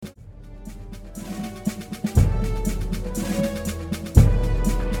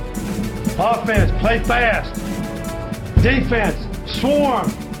Offense, play fast. Defense, swarm.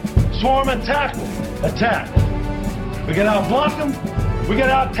 Swarm and tackle. Attack. We got to out-block them. We got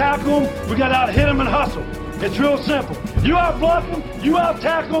to out-tackle them. We got to out-hit them and hustle. It's real simple. You out-block them, you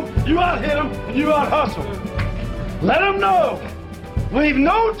out-tackle them, you out-hit them, and you out-hustle. Let them know. Leave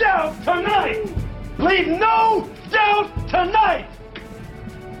no doubt tonight. Leave no doubt tonight.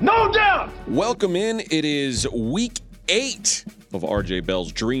 No doubt. Welcome in. It is week 8 of RJ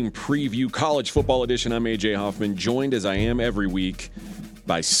Bell's Dream Preview College Football Edition. I'm AJ Hoffman, joined as I am every week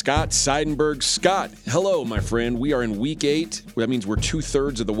by Scott Seidenberg. Scott, hello, my friend. We are in week 8. That means we're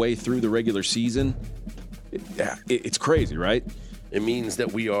 2/3 of the way through the regular season. It's crazy, right? It means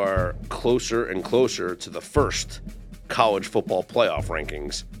that we are closer and closer to the first college football playoff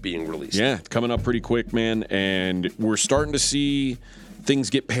rankings being released. Yeah, it's coming up pretty quick, man. And we're starting to see things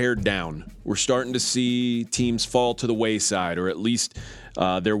get pared down. We're starting to see teams fall to the wayside, or at least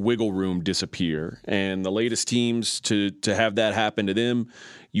their wiggle room disappear. And the latest teams to have that happen to them,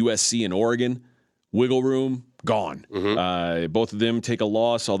 USC and Oregon, wiggle room, gone. Both of them take a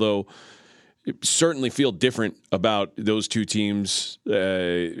loss, although certainly feel different about those two teams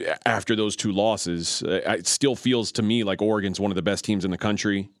after those two losses. It still feels to me like Oregon's one of the best teams in the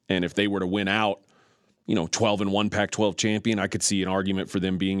country, and if they were to win out, 12-1 Pac-12 champion, I could see an argument for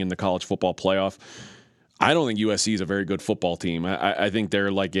them being in the college football playoff. I don't think USC is a very good football team. I think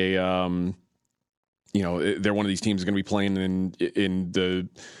they're like a, they're one of these teams going to be playing in the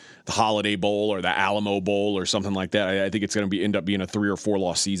Holiday Bowl or the Alamo Bowl or something like that. I think it's going to end up being a 3 or 4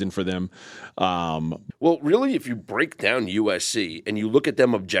 loss season for them. Well, really, if you break down USC and you look at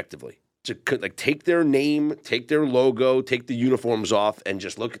them objectively, to take their name, take their logo, take the uniforms off, and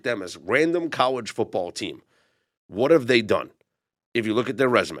just look at them as random college football team, what have they done? If you look at their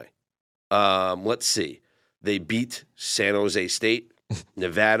resume, let's see. They beat San Jose State,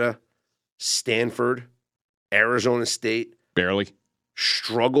 Nevada, Stanford, Arizona State. Barely.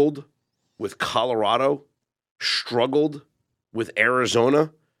 Struggled with Colorado, struggled with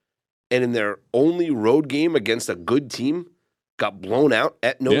Arizona, and in their only road game against a good team, got blown out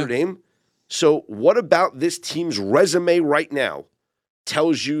at Notre Dame. So what about this team's resume right now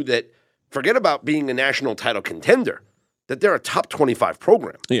tells you that, forget about being a national title contender, that they're a top 25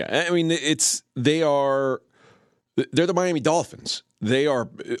 program? Yeah, I mean, they're the Miami Dolphins. They are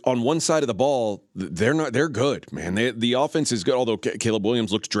on one side of the ball. They're good, man. The offense is good. Although Caleb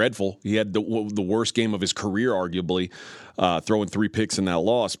Williams looked dreadful. He had the worst game of his career, arguably, throwing 3 picks in that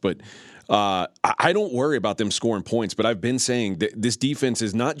loss. But I don't worry about them scoring points. But I've been saying that this defense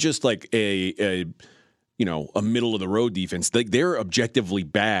is not just like a middle of the road defense. They're objectively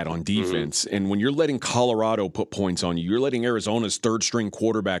bad on defense. And when you're letting Colorado put points on you, you're letting Arizona's third string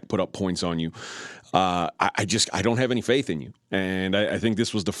quarterback put up points on you. I don't have any faith in you. And I think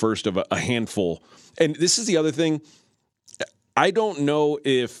this was the first of a handful. And this is the other thing. I don't know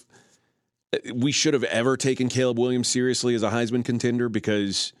if we should have ever taken Caleb Williams seriously as a Heisman contender,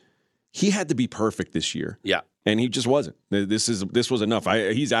 because he had to be perfect this year. Yeah. And he just wasn't. This was enough.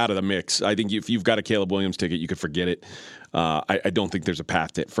 He's out of the mix. I think if you've got a Caleb Williams ticket, you could forget it. I don't think there's a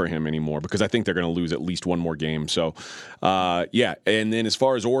path for him anymore, because I think they're going to lose at least one more game. So, yeah. And then as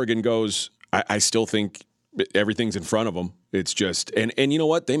far as Oregon goes, I still think everything's in front of them. It's just, and you know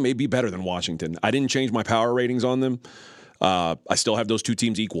what? They may be better than Washington. I didn't change my power ratings on them. I still have those two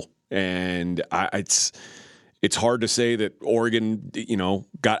teams equal. And it's hard to say that Oregon,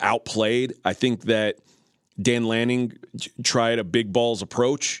 got outplayed. I think that Dan Lanning tried a big balls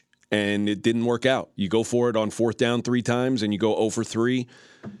approach, and it didn't work out. You go for it on 4th down 3 times, and you go 0 for 3.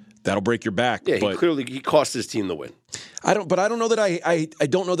 That'll break your back. Yeah, he cost his team the win. I don't know that I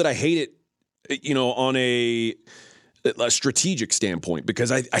don't know that I hate it, on a strategic standpoint,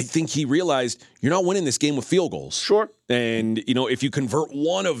 because I think he realized you're not winning this game with field goals. Sure. And, if you convert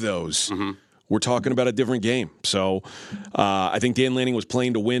one of those, we're talking about a different game. So I think Dan Lanning was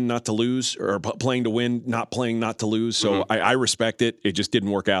playing to win, not to lose, or playing to win, not playing not to lose. So I respect it. It just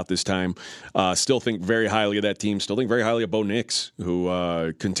didn't work out this time. Still think very highly of that team. Still think very highly of Bo Nix,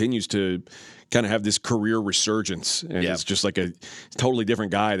 who continues to kind of have this career resurgence, and it's just like a totally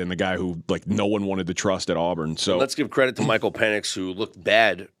different guy than the guy who no one wanted to trust at Auburn. So let's give credit to Michael Penix, who looked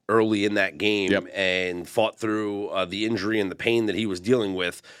bad early in that game and fought through the injury and the pain that he was dealing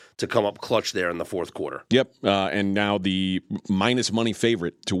with to come up clutch there in the fourth quarter. Yep, and now the minus money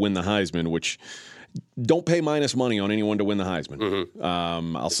favorite to win the Heisman, which don't pay minus money on anyone to win the Heisman.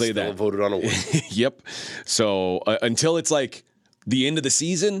 I'll say that. Voted on a win. Yep. So until it's like the end of the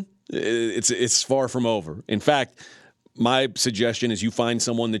season, it's far from over. In fact, My suggestion is you find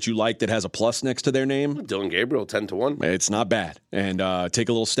someone that you like that has a plus next to their name. Dylan Gabriel, 10-1. It's not bad. And take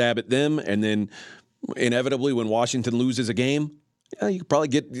a little stab at them. And then inevitably when Washington loses a game, you could probably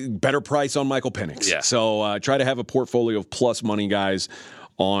get better price on Michael Penix. Yeah. So try to have a portfolio of plus money guys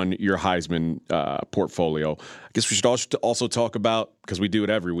on your Heisman portfolio. I guess we should also talk about, because we do it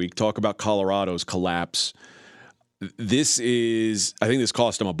every week, talk about Colorado's collapse. I think this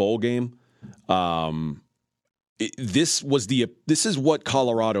cost them a bowl game. This is what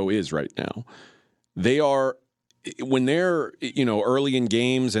Colorado is right now. They are, when they're, early in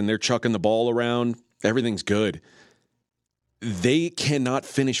games and they're chucking the ball around, everything's good. They cannot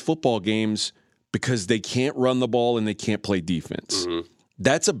finish football games because they can't run the ball and they can't play defense. Mm-hmm.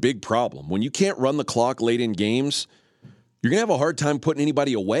 That's a big problem. When you can't run the clock late in games, you're going to have a hard time putting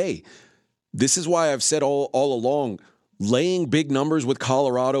anybody away. This is why I've said all along, laying big numbers with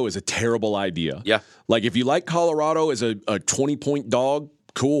Colorado is a terrible idea. Yeah. Like if you like Colorado as a 20-point dog,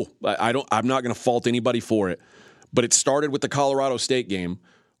 cool. I'm not going to fault anybody for it. But it started with the Colorado State game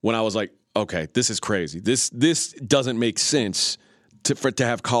when I was like, okay, this is crazy. This doesn't make sense to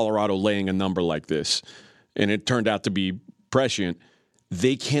have Colorado laying a number like this. And it turned out to be prescient.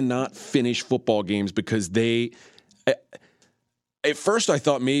 They cannot finish football games because at first, I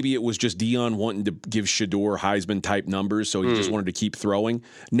thought maybe it was just Deion wanting to give Shedeur Heisman-type numbers, so he just wanted to keep throwing.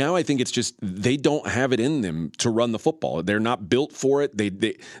 Now I think it's just they don't have it in them to run the football. They're not built for it.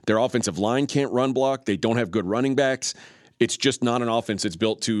 Their offensive line can't run block. They don't have good running backs. It's just not an offense that's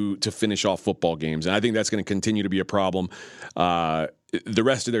built to finish off football games, and I think that's going to continue to be a problem. The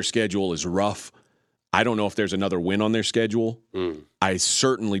rest of their schedule is rough. I don't know if there's another win on their schedule. I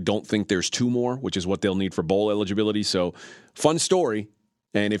certainly don't think there's two more, which is what they'll need for bowl eligibility. So, fun story.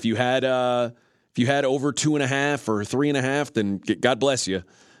 And if you had over 2.5 or 3.5, then God bless you.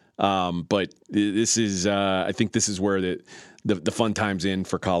 But this is, I think this is where the fun time's in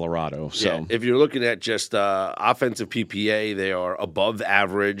for Colorado. So, yeah, if you're looking at just offensive PPA, they are above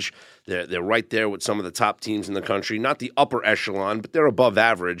average. They're right there with some of the top teams in the country. Not the upper echelon, but they're above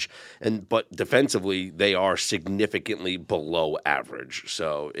average. But defensively, they are significantly below average.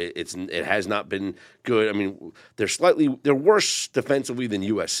 So it has not been good. I mean, they're worse defensively than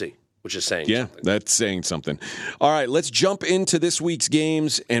USC, which is saying something. That's saying something. All right, let's jump into this week's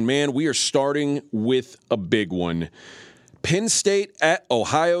games. And, man, we are starting with a big one. Penn State at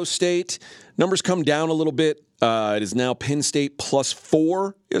Ohio State. Numbers come down a little bit. It is now Penn State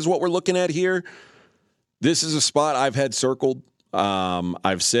 +4 is what we're looking at here. This is a spot I've had circled.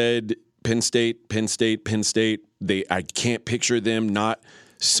 I've said Penn State. I can't picture them not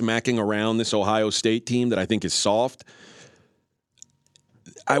smacking around this Ohio State team that I think is soft.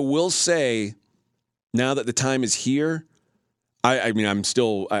 I will say, now that the time is here, I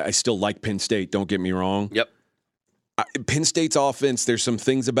still like Penn State. Don't get me wrong. Yep. Penn State's offense, there's some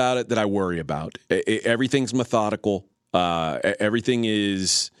things about it that I worry about. Everything's methodical. Everything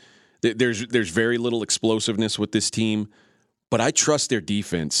is there's very little explosiveness with this team, but I trust their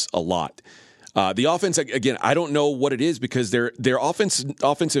defense a lot. The offense, again, I don't know what it is because their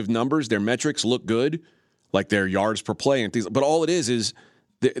offensive numbers, their metrics look good, like their yards per play and things. But all it is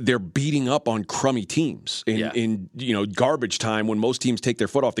they're beating up on crummy teams in garbage time when most teams take their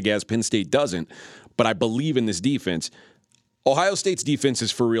foot off the gas. Penn State doesn't. But I believe in this defense. Ohio State's defense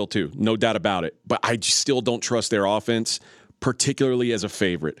is for real too, no doubt about it. But I still don't trust their offense, particularly as a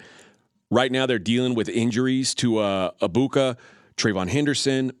favorite. Right now they're dealing with injuries to Ibuka, Trayvon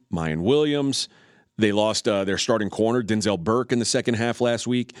Henderson, Mayan Williams. They lost their starting corner, Denzel Burke, in the second half last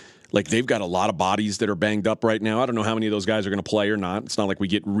week. Like, they've got a lot of bodies that are banged up right now. I don't know how many of those guys are going to play or not. It's not like we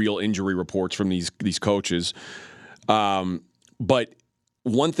get real injury reports from these coaches. But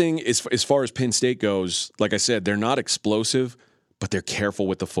one thing as far as Penn State goes, like I said, they're not explosive, but they're careful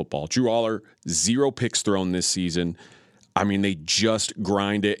with the football. Drew Aller, 0 picks thrown this season. I mean, they just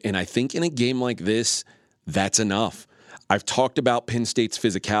grind it. And I think in a game like this, that's enough. I've talked about Penn State's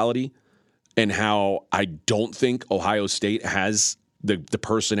physicality and how I don't think Ohio State has the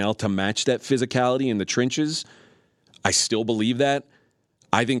personnel to match that physicality in the trenches. I still believe that.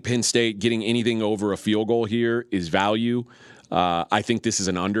 I think Penn State getting anything over a field goal here is value. I think this is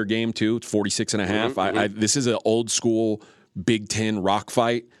an under game, too. It's 46.5. This is an old-school Big Ten rock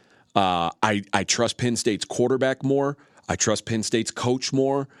fight. I trust Penn State's quarterback more. I trust Penn State's coach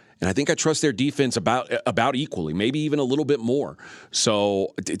more. And I think I trust their defense about equally, maybe even a little bit more.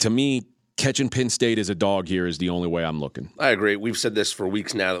 So, to me, catching Penn State as a dog here is the only way I'm looking. I agree. We've said this for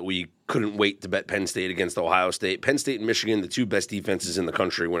weeks now that we couldn't wait to bet Penn State against Ohio State. Penn State and Michigan, the two best defenses in the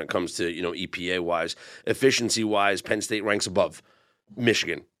country when it comes to EPA-wise. Efficiency-wise, Penn State ranks above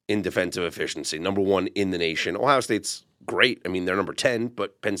Michigan in defensive efficiency, number 1 in the nation. Ohio State's great. I mean, they're number 10,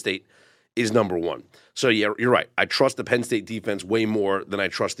 but Penn State is number 1. So, yeah, you're right. I trust the Penn State defense way more than I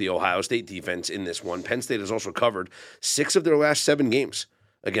trust the Ohio State defense in this one. Penn State has also covered 6 of their last 7 games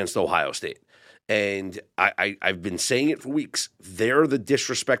against Ohio State. And I've been saying it for weeks. They're the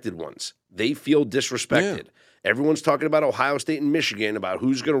disrespected ones. They feel disrespected. Yeah. Everyone's talking about Ohio State and Michigan, about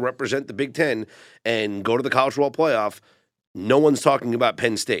who's going to represent the Big Ten and go to the College Football Playoff. No one's talking about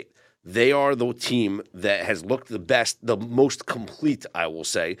Penn State. They are the team that has looked the best, the most complete, I will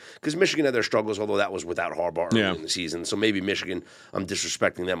say, because Michigan had their struggles, although that was without Harbaugh early in the season. So maybe Michigan, I'm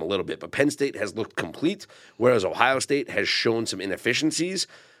disrespecting them a little bit. But Penn State has looked complete, whereas Ohio State has shown some inefficiencies.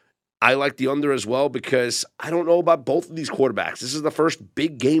 I like the under as well because I don't know about both of these quarterbacks. This is the first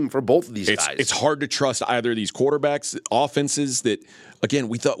big game for both of these guys. It's hard to trust either of these quarterbacks. Offenses that, again,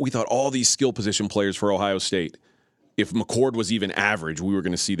 we thought all these skill position players for Ohio State, if McCord was even average, we were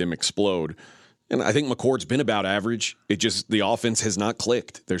going to see them explode. And I think McCord's been about average. It just, the offense has not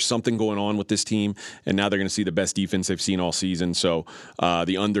clicked. There's something going on with this team, and now they're going to see the best defense they've seen all season. So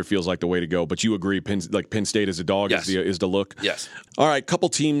the under feels like the way to go. But you agree, Penn State as a dog is the look? Yes. All right, couple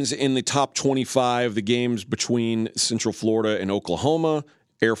teams in the top 25, the games between Central Florida and Oklahoma,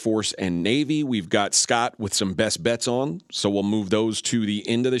 Air Force and Navy. We've got Scott with some best bets on, so we'll move those to the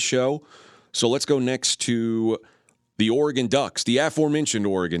end of the show. So let's go next to the Oregon Ducks, the aforementioned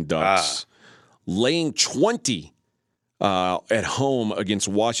Oregon Ducks. Laying 20 at home against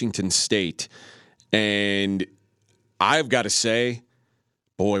Washington State. And I've got to say,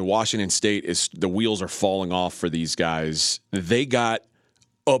 boy, Washington State, the wheels are falling off for these guys. They got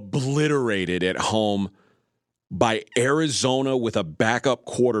obliterated at home by Arizona with a backup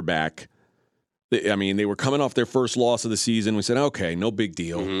quarterback. I mean, they were coming off their first loss of the season. We said, okay, no big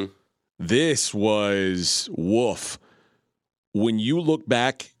deal. Mm-hmm. This was woof. When you look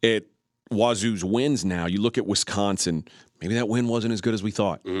back at Wazoo's wins now, you look at Wisconsin, maybe that win wasn't as good as we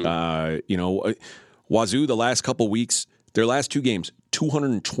thought. Wazoo, the last couple weeks, their last 2 games,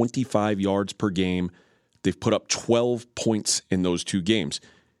 225 yards per game. They've put up 12 points in those 2 games.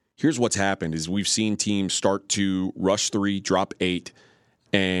 Here's what's happened is we've seen teams start to rush 3, drop 8,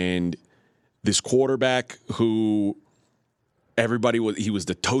 and this quarterback who he was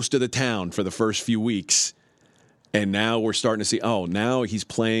the toast of the town for the first few weeks. And now we're starting to see, now he's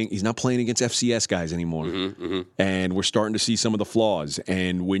not playing against FCS guys anymore. Mm-hmm, mm-hmm. And we're starting to see some of the flaws.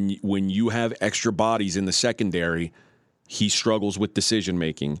 And when you have extra bodies in the secondary, he struggles with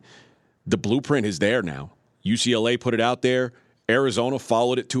decision-making. The blueprint is there now. UCLA put it out there. Arizona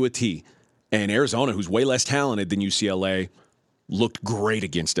followed it to a T. And Arizona, who's way less talented than UCLA, looked great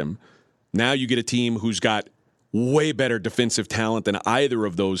against him. Now you get a team who's got way better defensive talent than either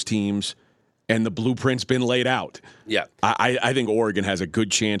of those teams, and the blueprint's been laid out. Yeah. I think Oregon has a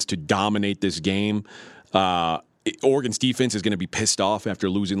good chance to dominate this game. Oregon's defense is going to be pissed off after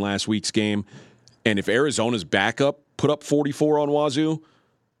losing last week's game. And if Arizona's backup put up 44 on Wazoo,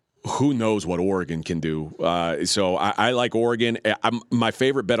 who knows what Oregon can do. So I like Oregon. My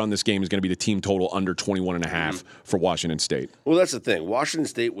favorite bet on this game is going to be the team total under 21.5 for Washington State. Well, that's the thing. Washington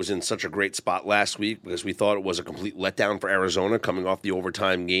State was in such a great spot last week because we thought it was a complete letdown for Arizona coming off the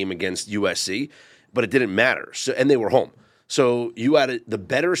overtime game against USC, but it didn't matter. And they were home. So you had the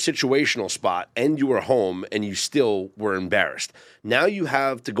better situational spot, and you were home, and you still were embarrassed. Now you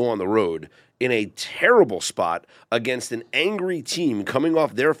have to go on the road in a terrible spot against an angry team coming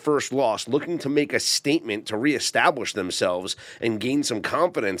off their first loss, looking to make a statement to reestablish themselves and gain some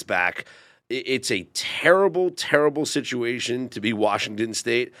confidence back. It's a terrible, terrible situation to be Washington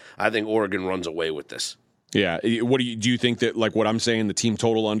State. I think Oregon runs away with this. Yeah. What do you think that, like what I'm saying, the team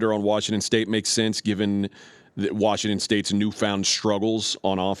total under on Washington State makes sense given Washington State's newfound struggles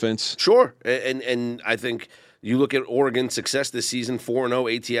on offense? Sure. And I think you look at Oregon's success this season,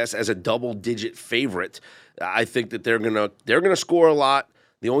 4-0 ATS as a double-digit favorite. I think that they're gonna score a lot.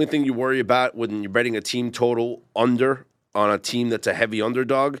 The only thing you worry about when you're betting a team total under on a team that's a heavy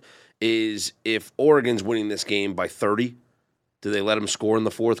underdog is if Oregon's winning this game by 30, do they let them score in the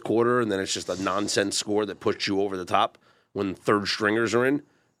fourth quarter and then it's just a nonsense score that puts you over the top when third stringers are in?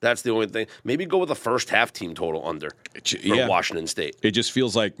 That's the only thing. Maybe go with a first half team total under for Washington State. It just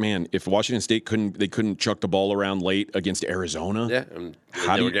feels like, man, if Washington State couldn't chuck the ball around late against Arizona. Yeah, and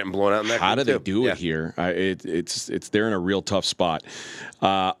they were getting blown out in that game. How do they do it here? It's they're in a real tough spot.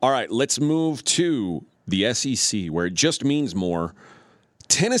 All right, let's move to the SEC where it just means more.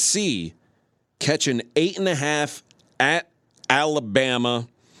 Tennessee catching 8.5 at Alabama.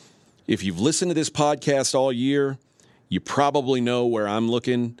 If you've listened to this podcast all year, you probably know where I'm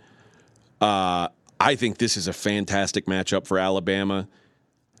looking. I think this is a fantastic matchup for Alabama.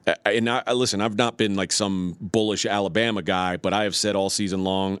 Listen, I've not been like some bullish Alabama guy, but I have said all season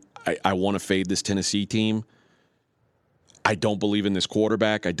long, I want to fade this Tennessee team. I don't believe in this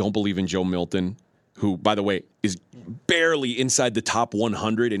quarterback. I don't believe in Joe Milton, who, by the way, is barely inside the top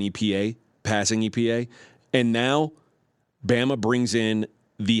 100 in EPA, passing EPA. And now Bama brings in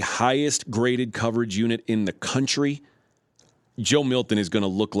the highest graded coverage unit in the country. Joe Milton is going to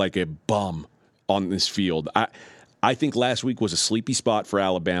look like a bum on this field. I think last week was a sleepy spot for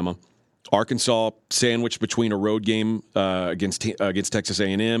Alabama. Arkansas sandwiched between a road game against Texas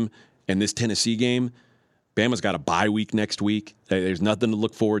A&M and this Tennessee game. Bama's got a bye week next week. There's nothing to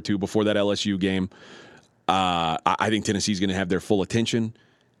look forward to before that LSU game. I think Tennessee's going to have their full attention.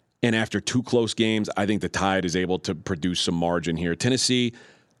 And after two close games, I think the Tide is able to produce some margin here. Tennessee,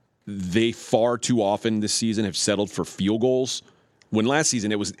 they far too often this season have settled for field goals. When last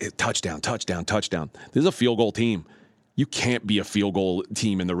season it was touchdown, touchdown, touchdown. This is a field goal team. You can't be a field goal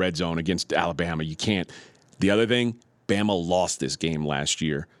team in the red zone against Alabama. You can't. The other thing, Bama lost this game last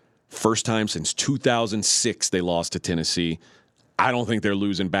year. First time since 2006 they lost to Tennessee. I don't think they're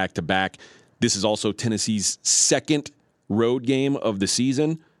losing back-to-back. This is also Tennessee's second road game of the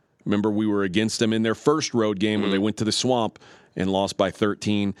season. Remember, we were against them in their first road game when they went to the Swamp and lost by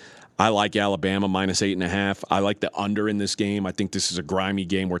 13. I like Alabama minus 8.5. I like the under in this game. I think this is a grimy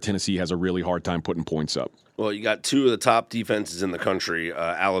game where Tennessee has a really hard time putting points up. Well, you got two of the top defenses in the country.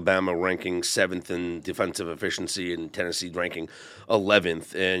 Alabama ranking 7th in defensive efficiency and Tennessee ranking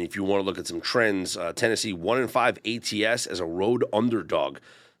 11th. And if you want to look at some trends, Tennessee 1-5 ATS as a road underdog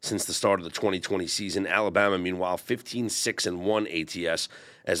since the start of the 2020 season. Alabama, meanwhile, 15-6-1 ATS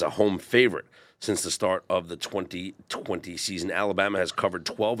as a home favorite since the start of the 2020 season. Alabama has covered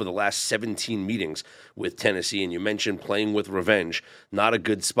 12 of the last 17 meetings with Tennessee, and you mentioned playing with revenge. Not a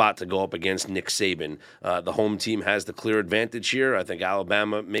good spot to go up against Nick Saban. The home team has the clear advantage here. I think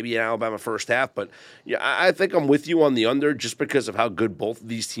Alabama, maybe an Alabama first half, but yeah, I think I'm with you on the under just because of how good both of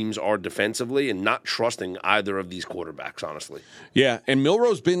these teams are defensively and not trusting either of these quarterbacks, honestly. Yeah, and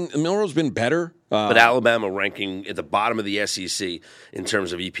Milroe's been better. But Alabama ranking at the bottom of the SEC in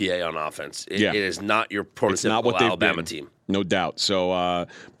terms of EPA on offense. It is not your prototypical Alabama team. No doubt. So,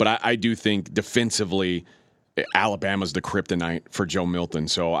 but I do think defensively, Alabama's the kryptonite for Joe Milton.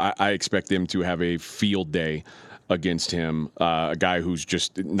 So I expect them to have a field day against him, a guy who's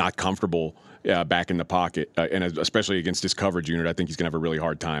just not comfortable back in the pocket, and especially against his coverage unit. I think he's going to have a really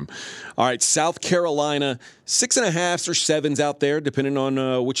hard time. All right, South Carolina, 6.5s or 7s out there, depending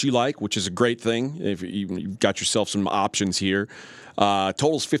on what you like, which is a great thing. If you've got yourself some options here.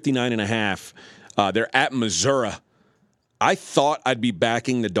 Total's 59.5. They're at Missouri. I thought I'd be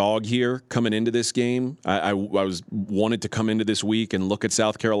backing the dog here coming into this game. I wanted to come into this week and look at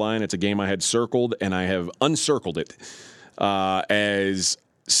South Carolina. It's a game I had circled, and I have uncircled it as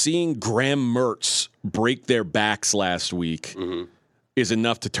seeing Graham Mertz break their backs last week is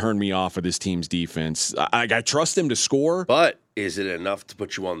enough to turn me off of this team's defense. I trust them to score. But is it enough to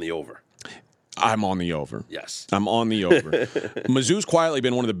put you on the over? I'm on the over. Yes. I'm on the over. Mizzou's quietly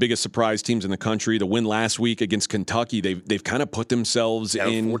been one of the biggest surprise teams in the country. The win last week against Kentucky, they've kind of put themselves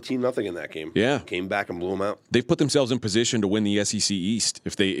in 14-0 in that game. Yeah. Came back and blew them out. They've put themselves in position to win the SEC East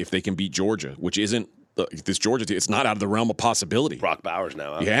if they can beat Georgia, which isn't this Georgia team. It's not out of the realm of possibility. Brock Bowers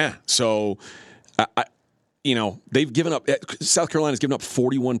now. Huh? Yeah. So, they've given up. South Carolina's given up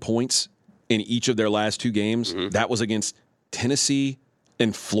 41 points in each of their last two games. That was against Tennessee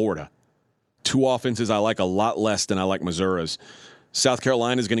and Florida. Two offenses I like a lot less than I like Missouri's. South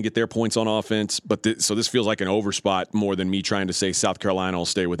Carolina is going to get their points on offense, but so this feels like an overspot more than me trying to say South Carolina will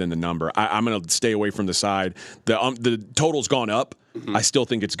stay within the number. I'm going to stay away from the side. The total's gone up. I still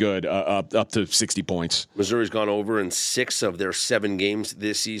think it's good, up to 60 points. Missouri's gone over in 6 of their 7 games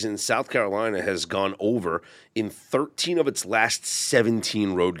this season. South Carolina has gone over in 13 of its last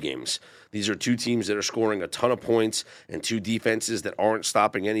 17 road games. These are two teams that are scoring a ton of points and two defenses that aren't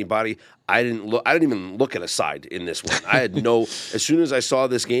stopping anybody. I didn't even look at a side in this one. I had as soon as I saw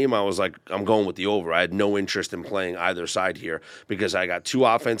this game, I was like, I'm going with the over. I had no interest in playing either side here because I got two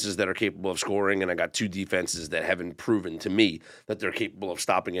offenses that are capable of scoring and I got two defenses that haven't proven to me that they're capable of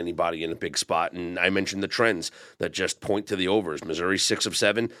stopping anybody in a big spot. And I mentioned the trends that just point to the overs. Missouri 6 of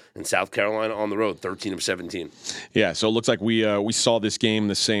 7 and South Carolina on the road 13 of 17. Yeah, so it looks like we saw this game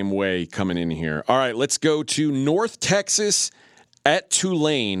the same way coming in here. All right, let's go to North Texas at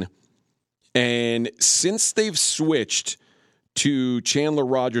Tulane. And since they've switched to Chandler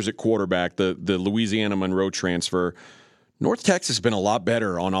Rogers at quarterback, the Louisiana Monroe transfer, North Texas has been a lot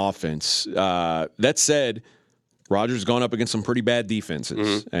better on offense. That said, Rogers has gone up against some pretty bad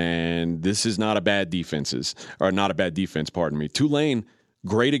defenses, and this is not a bad defense, pardon me. Tulane,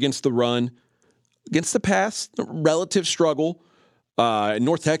 great against the run. Against the pass, relative struggle.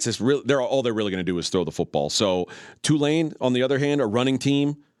 North Texas, all they're really going to do is throw the football. So Tulane, on the other hand, a running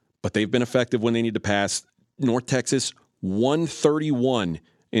team, but they've been effective when they need to pass. North Texas, 131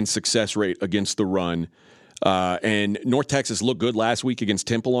 in success rate against the run. And North Texas looked good last week against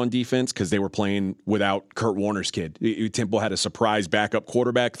Temple on defense because they were playing without Kurt Warner's kid. Temple had a surprise backup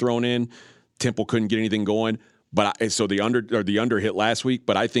quarterback thrown in. Temple couldn't get anything going. So the under hit last week,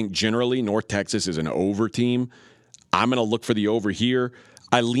 but I think generally North Texas is an over team. I'm going to look for the over here.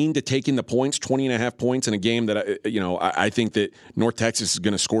 I lean to taking the points, 20.5 points in a game that I think that North Texas is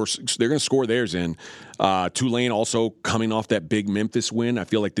going to score. They're going to score theirs in. Tulane also coming off that big Memphis win. I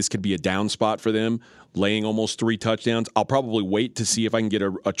feel like this could be a down spot for them, laying almost 3 touchdowns. I'll probably wait to see if I can get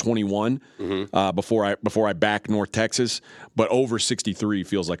a 21 before I back North Texas. But over 63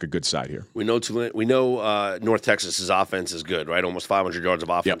 feels like a good side here. We know North Texas's offense is good, right? Almost 500 yards of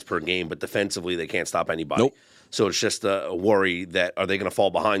offense per game, but defensively they can't stop anybody. Nope. So it's just a worry that are they going to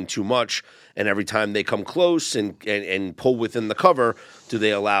fall behind too much? And every time they come close and pull within the cover, do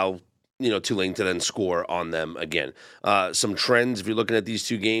they allow Tulane to then score on them again? Some trends, if you're looking at these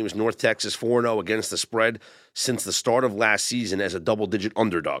two games, North Texas 4-0 against the spread since the start of last season as a double-digit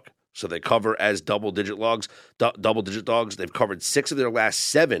underdog. So they cover as double-digit dogs. They've covered 6 of their last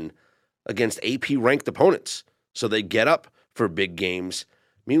 7 against AP-ranked opponents. So they get up for big games.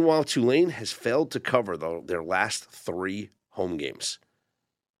 Meanwhile, Tulane has failed to cover their last 3 home games.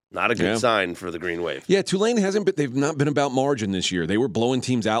 Not a good sign for the Green Wave. Yeah, Tulane they've not been about margin this year. They were blowing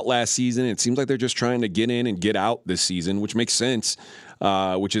teams out last season. It seems like they're just trying to get in and get out this season, which makes sense,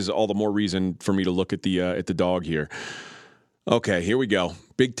 which is all the more reason for me to look at the dog here. Okay, here we go.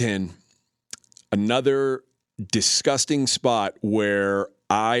 Big Ten. Another disgusting spot where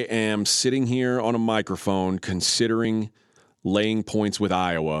I am sitting here on a microphone considering laying points with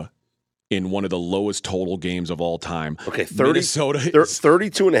Iowa in one of the lowest total games of all time. Okay, Minnesota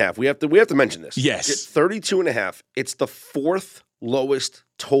 32.5. We have to mention this. Yes. 32.5. It's the 4th lowest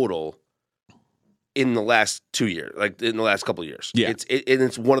total in the last 2 years, like in the last couple of years. Yeah.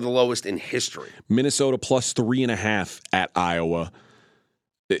 It's one of the lowest in history. Minnesota plus 3.5 at Iowa.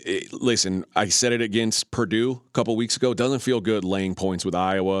 Listen, I said it against Purdue a couple weeks ago. It doesn't feel good laying points with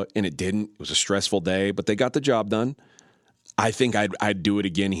Iowa, and it didn't. It was a stressful day, but they got the job done. I think I'd do it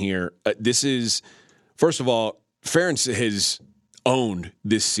again here. This is, first of all, Ferentz has owned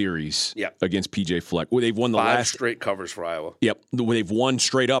this series against PJ Fleck. They've won the 5 straight covers for Iowa. Yep. They've won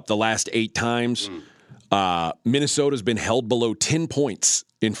straight up the last 8 times. Minnesota's been held below 10 points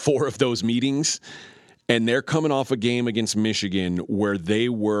in 4 of those meetings, and they're coming off a game against Michigan where they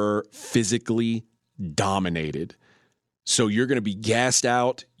were physically dominated. So you're going to be gassed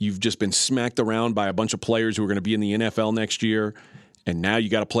out. You've just been smacked around by a bunch of players who are going to be in the NFL next year. And now you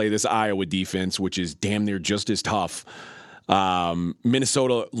got to play this Iowa defense, which is damn near just as tough.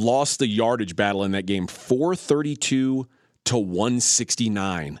 Minnesota lost the yardage battle in that game, 432 to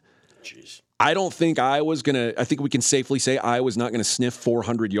 169. Jeez. I don't think Iowa's going to – I think we can safely say Iowa's not going to sniff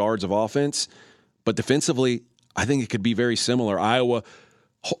 400 yards of offense. But defensively, I think it could be very similar. Iowa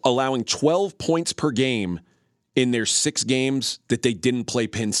allowing 12 points per game in their 6 games that they didn't play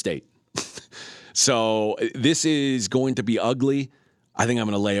Penn State. So this is going to be ugly. I think I'm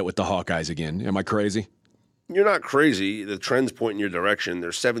going to lay it with the Hawkeyes again. Am I crazy? You're not crazy. The trends point in your direction. They're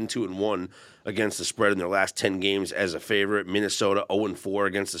 7-2-1 against the spread in their last 10 games as a favorite. Minnesota 0-4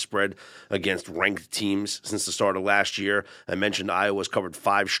 against the spread against ranked teams since the start of last year. I mentioned Iowa's covered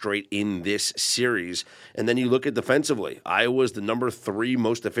 5 straight in this series. And then you look at defensively. Iowa's the number 3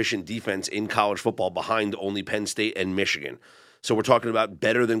 most efficient defense in college football behind only Penn State and Michigan. So we're talking about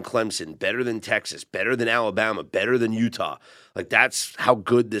better than Clemson, better than Texas, better than Alabama, better than Utah. Like, that's how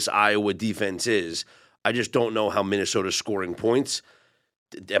good this Iowa defense is. I just don't know how Minnesota's scoring points.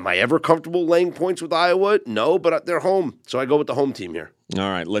 Am I ever comfortable laying points with Iowa? No, but they're home. So I go with the home team here. All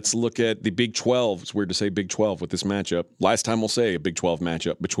right, let's look at the Big 12. It's weird to say Big 12 with this matchup. Last time we'll say a Big 12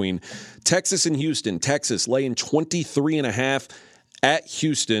 matchup between Texas and Houston. Texas laying 23.5 at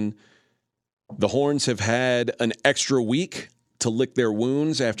Houston. The Horns have had an extra week to lick their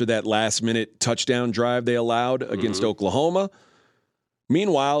wounds after that last-minute touchdown drive they allowed against Oklahoma.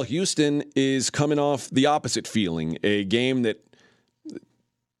 Meanwhile, Houston is coming off the opposite feeling, a game that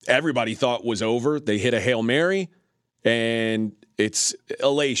everybody thought was over. They hit a Hail Mary, and it's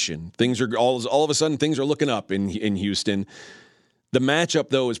elation. Things are all of a sudden things are looking up in Houston. The matchup,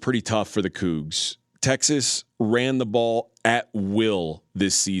 though, is pretty tough for the Cougs. Texas ran the ball at will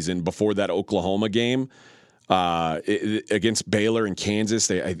this season before that Oklahoma game. Against Baylor and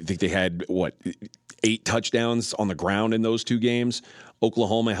Kansas, I think they had, 8 touchdowns on the ground in those 2 games.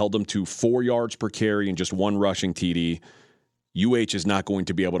 Oklahoma held them to 4 yards per carry and just 1 rushing TD. UH is not going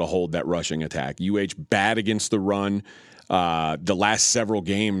to be able to hold that rushing attack. UH bad against the run. The last several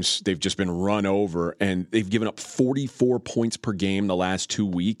games, they've just been run over, and they've given up 44 points per game the last 2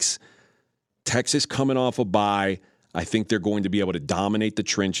 weeks. Texas coming off a bye. I think they're going to be able to dominate the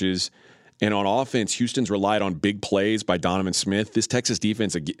trenches. And on offense, Houston's relied on big plays by Donovan Smith. This Texas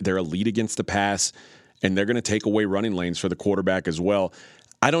defense, they're elite against the pass, and they're going to take away running lanes for the quarterback as well.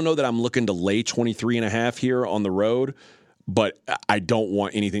 I don't know that I'm looking to lay 23.5 here on the road, but I don't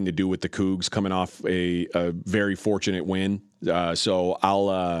want anything to do with the Cougs coming off a very fortunate win. So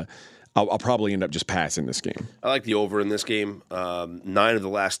I'll probably end up just passing this game. I like the over in this game. 9 of the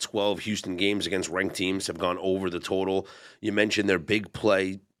last 12 Houston games against ranked teams have gone over the total. You mentioned their big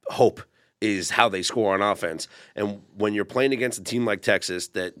play hope is how they score on offense. And when you're playing against a team like Texas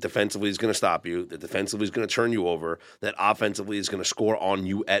that defensively is going to stop you, that defensively is going to turn you over, that offensively is going to score on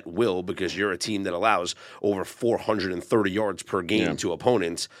you at will because you're a team that allows over 430 yards per game to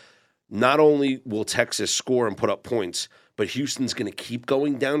opponents, not only will Texas score and put up points, but Houston's going to keep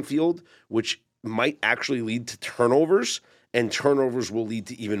going downfield, which might actually lead to turnovers, and turnovers will lead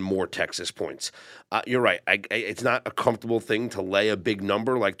to even more Texas points. You're right. It's not a comfortable thing to lay a big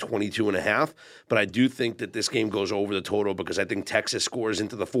number like 22.5, but I do think that this game goes over the total because I think Texas scores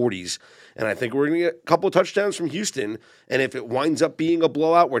into the 40s, and I think we're going to get a couple of touchdowns from Houston, and if it winds up being a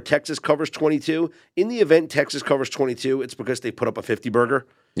blowout where Texas covers 22, in the event Texas covers 22, it's because they put up a 50-burger,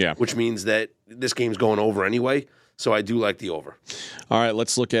 which means that this game's going over anyway. So I do like the over. All right,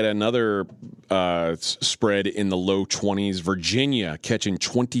 let's look at another spread in the low 20s. Virginia catching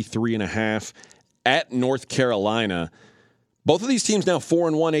 23.5 at North Carolina. Both of these teams now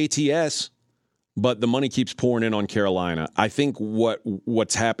 4-1 ATS, but the money keeps pouring in on Carolina. I think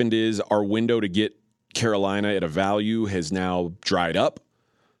what's happened is our window to get Carolina at a value has now dried up.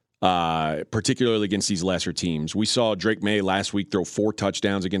 Particularly against these lesser teams. We saw Drake May last week throw 4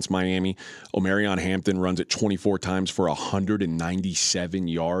 touchdowns against Miami. Omarion Hampton runs it 24 times for 197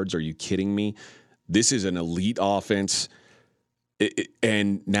 yards. Are you kidding me? This is an elite offense.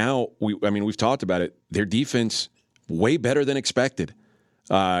 And now, we've talked about it. Their defense, way better than expected.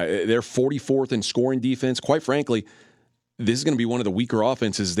 They're 44th in scoring defense. Quite frankly, this is going to be one of the weaker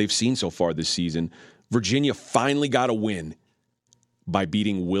offenses they've seen so far this season. Virginia finally got a win by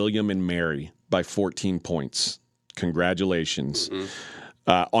beating William and Mary by 14 points. Congratulations.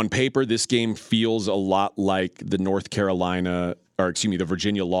 Mm-hmm. On paper, this game feels a lot like the the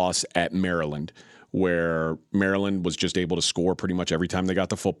Virginia loss at Maryland, where Maryland was just able to score pretty much every time they got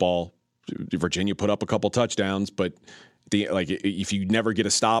the football. Virginia put up a couple touchdowns, but if you never get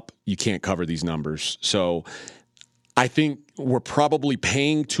a stop, you can't cover these numbers. So I think we're probably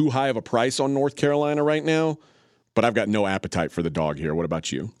paying too high of a price on North Carolina right now. But I've got no appetite for the dog here. What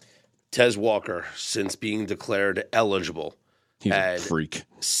about you? Tez Walker, since being declared eligible, he's a freak.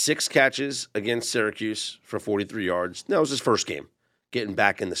 6 catches against Syracuse for 43 yards. That was his first game, getting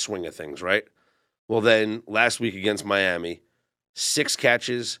back in the swing of things, right? Well, then last week against Miami, 6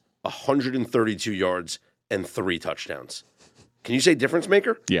 catches, 132 yards, and 3 touchdowns. Can you say difference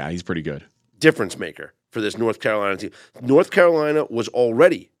maker? Yeah, he's pretty good. Difference maker for this North Carolina team. North Carolina was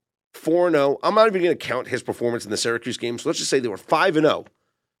already 4-0. I'm not even going to count his performance in the Syracuse game. So let's just say they were 5-0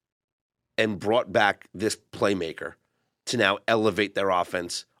 and brought back this playmaker to now elevate their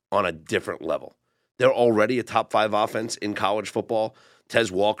offense on a different level. They're already a top 5 offense in college football.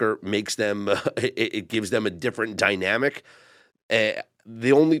 Tez Walker makes them, it gives them a different dynamic.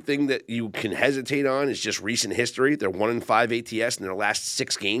 The only thing that you can hesitate on is just recent history. They're 1-5 ATS in their last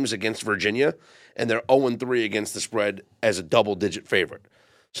 6 games against Virginia, and they're 0-3 against the spread as a double-digit favorite.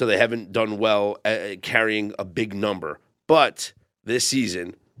 So they haven't done well at carrying a big number. But this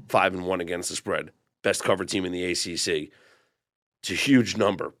season, 5-1 against the spread. Best cover team in the ACC. It's a huge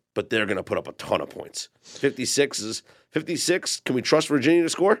number, but they're going to put up a ton of points. 56. Can we trust Virginia to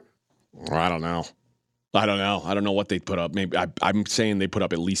score? I don't know. I don't know what they'd put up. Maybe I'm saying they put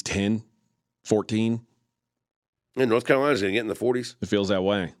up at least 10, 14. And North Carolina's going to get in the 40s. It feels that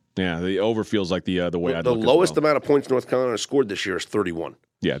way. Yeah, the over feels like the way I'd look. The lowest as well. amount of points North Carolina scored this year is 31.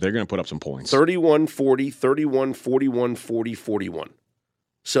 Yeah, they're going to put up some points. 31, 40, 31, 41, 40, 41.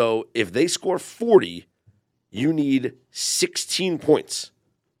 So if they score 40, you need 16 points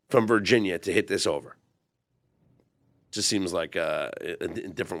from Virginia to hit this over. Just seems like a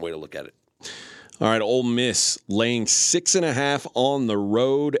different way to look at it. All right, Ole Miss laying 6.5 on the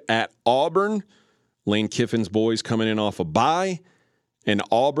road at Auburn. Lane Kiffin's boys coming in off a bye. And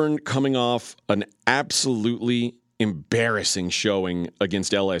Auburn coming off an absolutely embarrassing showing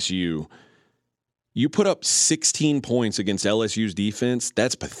against LSU. You put up 16 points against LSU's defense.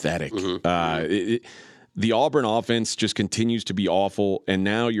 That's pathetic. The Auburn offense just continues to be awful, and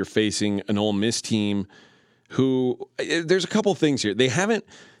now you're facing an Ole Miss team who there's a couple things here. They haven't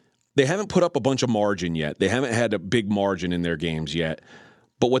put up a bunch of margin yet. They haven't had a big margin in their games yet.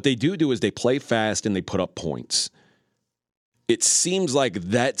 But what they do is they play fast and they put up points. It seems like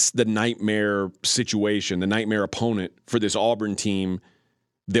that's the nightmare situation, the nightmare opponent for this Auburn team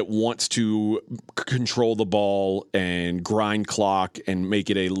that wants to control the ball and grind clock and make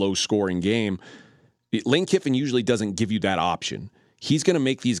it a low-scoring game. Lane Kiffin usually doesn't give you that option. He's going to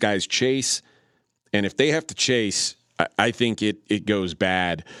make these guys chase, and if they have to chase, I think it goes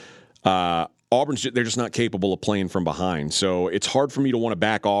bad. Auburn's they're just not capable of playing from behind, so it's hard for me to want to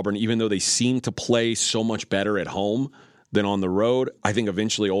back Auburn, even though they seem to play so much better at home than on the road. I think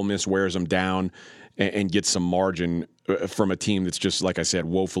eventually Ole Miss wears them down and gets some margin from a team that's just, like I said,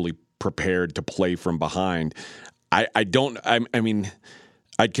 woefully prepared to play from behind. I mean,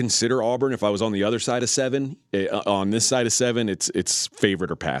 I'd consider Auburn if I was on the other side of 7. On this side of 7, it's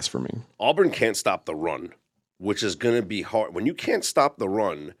favorite or pass for me. Auburn can't stop the run, which is going to be hard. When you can't stop the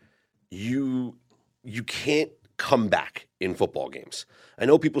run, you can't come back in football games. I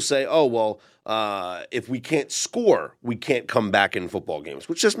know people say, oh, well, if we can't score, we can't come back in football games,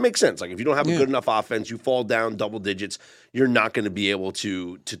 which just makes sense. Like if you don't have a good enough offense, you fall down double digits, you're not going to be able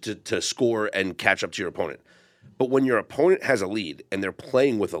to score and catch up to your opponent. But when your opponent has a lead and they're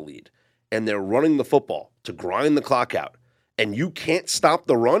playing with a lead and they're running the football to grind the clock out and you can't stop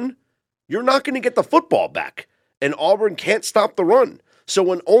the run, you're not going to get the football back. And Auburn can't stop the run. So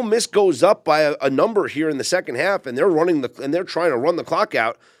when Ole Miss goes up by a number here in the second half and they're trying to run the clock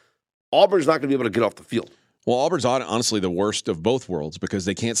out, Auburn's not going to be able to get off the field. Well, Auburn's honestly the worst of both worlds because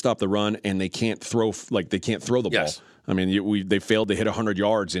they can't stop the run and they can't throw the ball. I mean, they failed to hit 100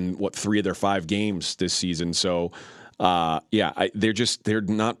 yards in 3 of their 5 games this season. So, they're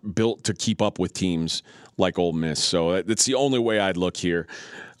not built to keep up with teams like Ole Miss. So that's the only way I'd look here.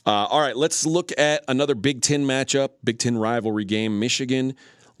 All right, let's look at another Big Ten matchup, Big Ten rivalry game. Michigan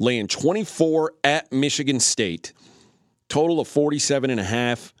laying 24 at Michigan State. Total of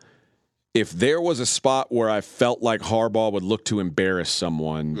 47.5. If there was a spot where I felt like Harbaugh would look to embarrass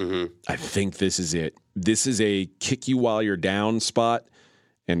someone, I think this is it. This is a kick you while you're down spot,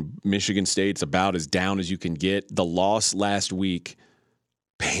 and Michigan State's about as down as you can get. The loss last week,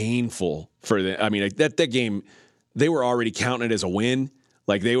 painful for them. I mean, that game, they were already counting it as a win.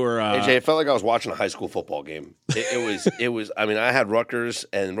 Like they were. AJ, it felt like I was watching a high school football game. It was. I mean, I had Rutgers,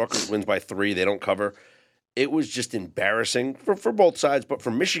 and Rutgers wins by 3. They don't cover. It was just embarrassing for both sides, but for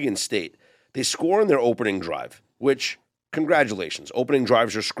Michigan State, they score on their opening drive, which, congratulations. Opening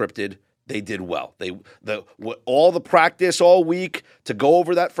drives are scripted. They did well. All the practice all week to go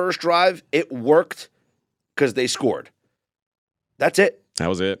over that first drive, it worked because they scored. That's it. That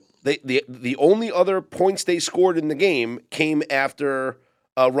was it. The only other points they scored in the game came after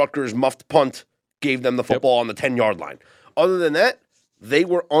Rutgers' muffed punt gave them the football on the 10-yard line. Other than that, they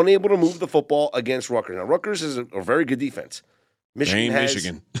were unable to move the football against Rutgers. Now, Rutgers is a very good defense. Michigan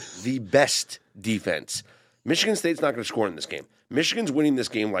has the best defense. Michigan State's not going to score in this game. Michigan's winning this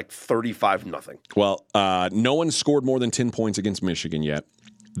game like 35-0. Well, no one scored more than 10 points against Michigan yet.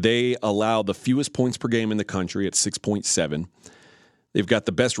 They allow the fewest points per game in the country at 6.7. They've got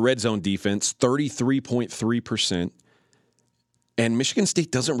the best red zone defense, 33.3%. And Michigan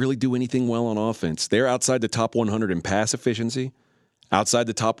State doesn't really do anything well on offense. They're outside the top 100 in pass efficiency, outside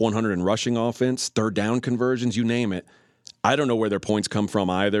the top 100 in rushing offense, third down conversions, you name it. I don't know where their points come from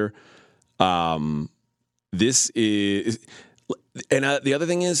either. This is, and the other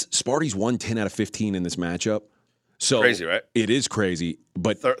thing is, Sparty's won 10 out of 15 in this matchup. So crazy, right? It is crazy,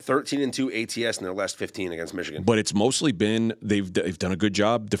 but 13-2 ATS in their last 15 against Michigan. But it's mostly been they've done a good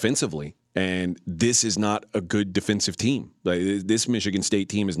job defensively, and this is not a good defensive team. This Michigan State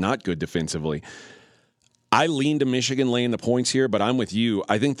team is not good defensively. I lean to Michigan laying the points here, but I'm with you.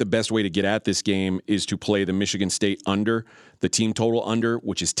 I think the best way to get at this game is to play the Michigan State under, the team total under,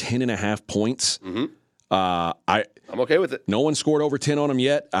 which is 10.5 points. Mm-hmm. I'm okay with it. No one scored over 10 on them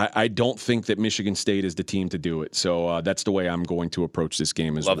yet. I don't think that Michigan State is the team to do it. So that's the way I'm going to approach this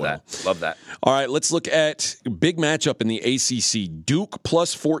game as well. Love that. All right, let's look at big matchup in the ACC. Duke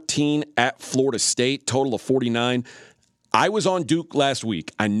plus 14 at Florida State, total of 49. I was on Duke last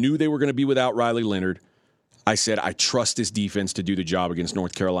week. I knew they were going to be without Riley Leonard. I said, I trust this defense to do the job against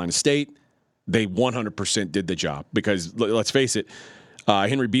North Carolina State. They 100% did the job because, let's face it,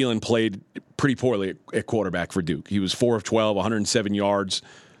 Henry Beelan played pretty poorly at quarterback for Duke. He was 4 of 12, 107 yards.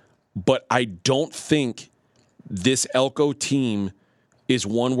 But I don't think this Elko team is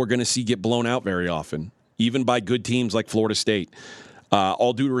one we're going to see get blown out very often, even by good teams like Florida State.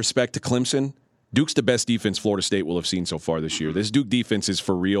 All due respect to Clemson, Duke's the best defense Florida State will have seen so far this year. This Duke defense is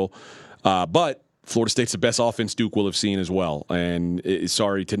for real. But Florida State's the best offense Duke will have seen as well. And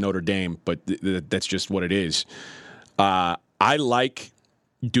sorry to Notre Dame, but that's just what it is. I like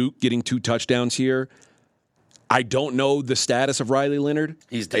Duke getting 2 touchdowns here. I don't know the status of Riley Leonard.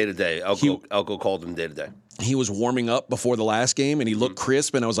 He's day-to-day. Elko called him day-to-day. He was warming up before the last game, and he looked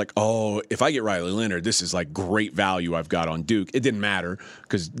crisp, and I was like, oh, if I get Riley Leonard, this is like great value I've got on Duke. It didn't matter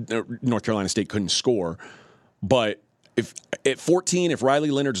because North Carolina State couldn't score. But if at 14, if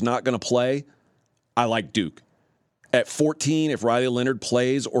Riley Leonard's not going to play, I like Duke. At 14, if Riley Leonard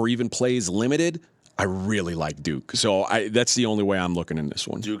plays or even plays limited, I really like Duke. So that's the only way I'm looking in this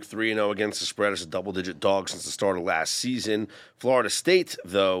one. Duke 3-0 against the spread as a double-digit dog since the start of last season. Florida State,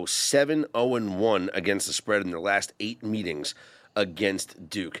 though, 7-0-1 against the spread in their last 8 meetings against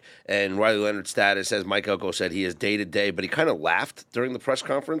Duke. And Riley Leonard's status, as Mike Elko said, he is day-to-day, but he kind of laughed during the press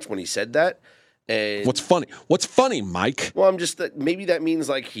conference when he said that. And What's funny, Mike? Well, I'm just maybe that means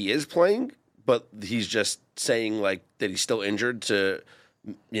like he is playing, but he's just saying like that he's still injured to –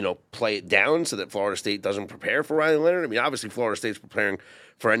 play it down so that Florida State doesn't prepare for Riley Leonard. I mean, obviously, Florida State's preparing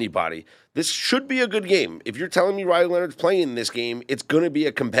for anybody. This should be a good game. If you're telling me Riley Leonard's playing in this game, it's going to be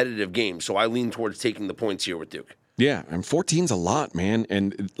a competitive game. So I lean towards taking the points here with Duke. Yeah, and 14's a lot, man.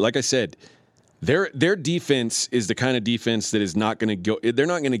 And like I said, their defense is the kind of defense that is not going to go. They're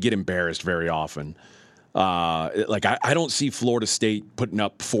not going to get embarrassed very often. I don't see Florida State putting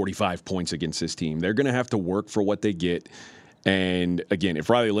up 45 points against this team. They're going to have to work for what they get. And again,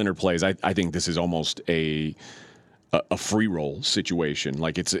 if Riley Leonard plays, I think this is almost a free roll situation.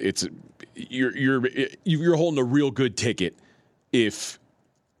 Like you're holding a real good ticket if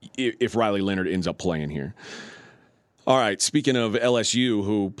Riley Leonard ends up playing here. All right, speaking of LSU,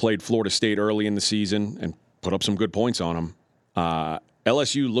 who played Florida State early in the season and put up some good points on them,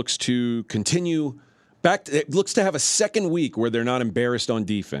 LSU looks to continue. It looks to have a second week where they're not embarrassed on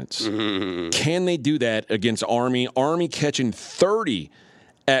defense. Mm-hmm. Can they do that against Army? Army catching 30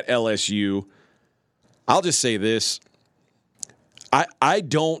 at LSU. I'll just say this. I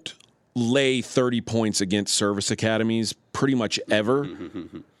don't lay 30 points against service academies pretty much ever,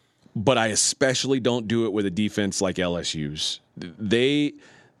 but I especially don't do it with a defense like LSU's. They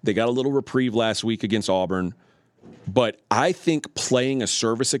got a little reprieve last week against Auburn. But I think playing a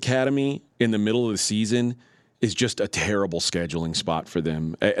service academy in the middle of the season is just a terrible scheduling spot for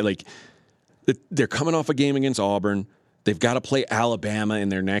them. They're coming off a game against Auburn. They've got to play Alabama in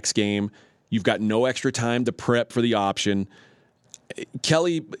their next game. You've got no extra time to prep for the option.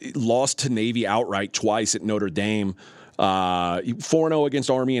 Kelly lost to Navy outright twice at Notre Dame. 4-0 against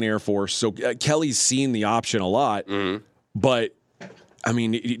Army and Air Force. So Kelly's seen the option a lot. Mm-hmm. But I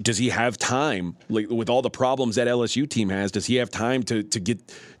mean, does he have time, like, with all the problems that LSU team has? Does he have time to get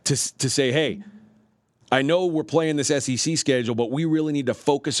to say, hey, I know we're playing this SEC schedule, but we really need to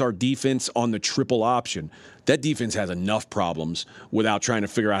focus our defense on the triple option. That defense has enough problems without trying to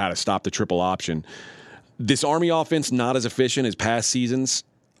figure out how to stop the triple option. This Army offense not as efficient as past seasons,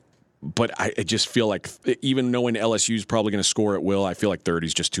 but I just feel like even knowing LSU is probably going to score at will, I feel like 30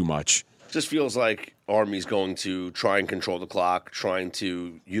 is just too much. Just feels like Army's going to try and control the clock, trying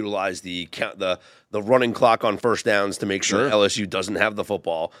to utilize the running clock on first downs to make sure LSU doesn't have the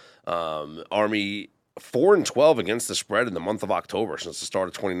football. Army 4-12 against the spread in the month of October since the start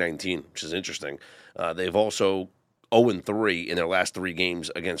of 2019, which is interesting. They've also 0-3 in their last 3 games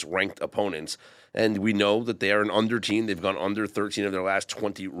against ranked opponents. And we know that they are an under team. They've gone under 13 of their last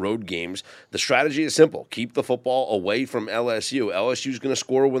 20 road games. The strategy is simple. Keep the football away from LSU. LSU's going to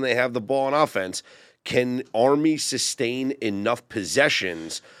score when they have the ball on offense. Can Army sustain enough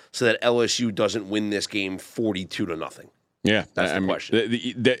possessions so that LSU doesn't win this game 42-0? Yeah, that's the question.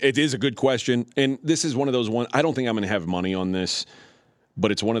 It is a good question. And this is one of those ones. I don't think I'm going to have money on this. But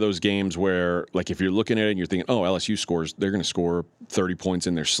it's one of those games where, like, if you're looking at it and you're thinking, oh, LSU scores, they're going to score 30 points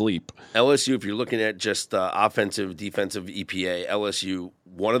in their sleep. LSU, if you're looking at just offensive, defensive EPA, LSU,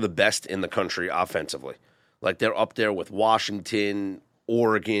 one of the best in the country offensively. Like, they're up there with Washington,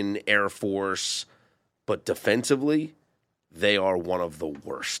 Oregon, Air Force. But defensively, they are one of the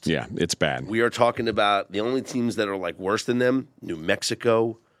worst. Yeah, it's bad. We are talking about the only teams that are, like, worse than them, New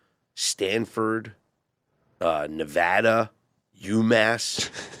Mexico, Stanford, Nevada, UMass,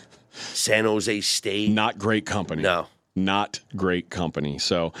 San Jose State. Not great company. No. Not great company.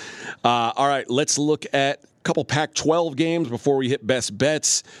 So, all right, let's look at Couple Pac-12 games before we hit best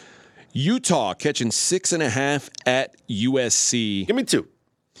bets. Utah catching 6.5 at USC. Give me 2.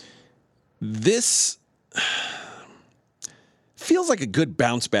 This feels like a good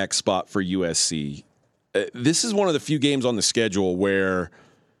bounce back spot for USC. This is one of the few games on the schedule where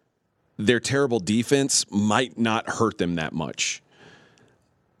their terrible defense might not hurt them that much.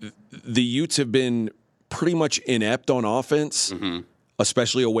 The Utes have been pretty much inept on offense,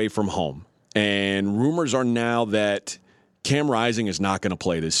 especially away from home. And rumors are now that Cam Rising is not going to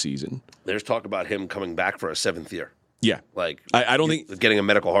play this season. There's talk about him coming back for a 7th year. Yeah. Like, I don't think getting a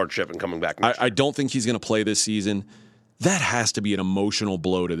medical hardship and coming back. I don't think he's going to play this season. That has to be an emotional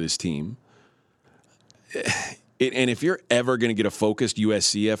blow to this team. And if you're ever going to get a focused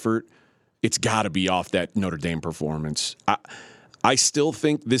USC effort, it's got to be off that Notre Dame performance. I still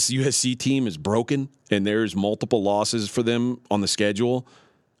think this USC team is broken, and there's multiple losses for them on the schedule.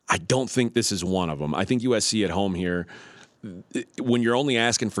 I don't think this is one of them. I think USC at home here, when you're only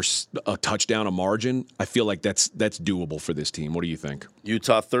asking for a touchdown, a margin, I feel like that's doable for this team. What do you think?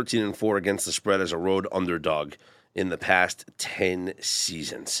 Utah 13-4 against the spread as a road underdog in the past 10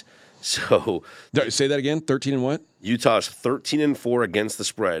 seasons. So say that again. 13 and what? Utah's 13-4 against the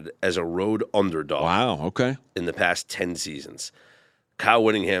spread as a road underdog. Wow. Okay. In the past 10 seasons. Kyle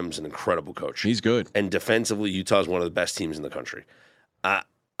Whittingham's an incredible coach. He's good. And defensively, Utah's one of the best teams in the country.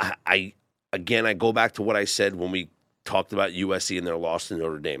 I go back to what I said when we talked about USC and their loss to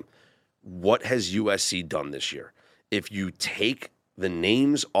Notre Dame. What has USC done this year? If you take the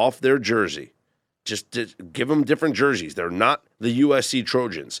names off their jersey, just to give them different jerseys. They're not the USC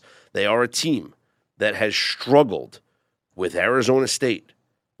Trojans. They are a team that has struggled with Arizona State,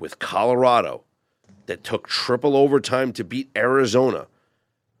 with Colorado, that took triple overtime to beat Arizona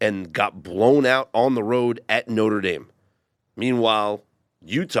and got blown out on the road at Notre Dame. Meanwhile,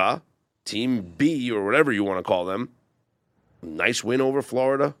 Utah, Team B or whatever you want to call them, nice win over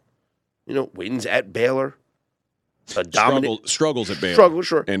Florida, wins at Baylor. Struggles at Baylor. Struggle,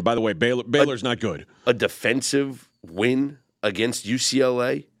 sure. And by the way, Baylor's not good. A defensive win against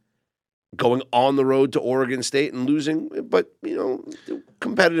UCLA, going on the road to Oregon State and losing, but,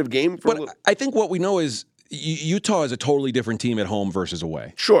 competitive game. But I think what we know is Utah is a totally different team at home versus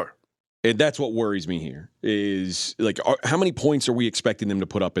away. Sure. And that's what worries me here is, how many points are we expecting them to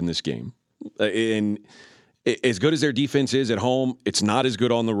put up in this game? And as good as their defense is at home, it's not as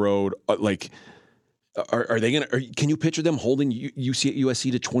good on the road. Are they going to? Can you picture them holding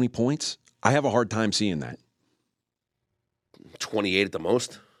USC to 20 points? I have a hard time seeing that. 28 at the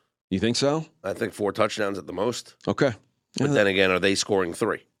most. You think so? I think 4 touchdowns at the most. Okay. But then again, are they scoring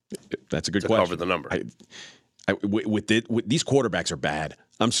 3? That's a good to question. Cover the number. With these quarterbacks are bad.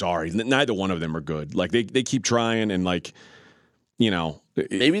 I'm sorry. Neither one of them are good. They keep trying and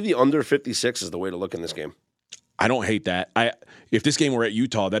maybe the under 56 is the way to look in this game. I don't hate that. If this game were at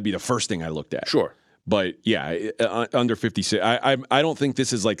Utah, that'd be the first thing I looked at. Sure. But yeah, under 56. I don't think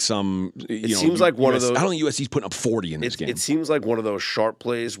this is some. It seems like one of those. I don't think USC's putting up 40 in this game. It seems like one of those sharp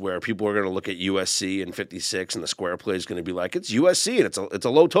plays where people are going to look at USC and 56, and the square play is going to be like, it's USC and it's a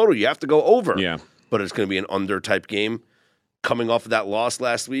low total. You have to go over. Yeah. But it's going to be an under type game. Coming off of that loss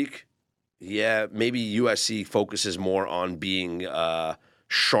last week, yeah, maybe USC focuses more on being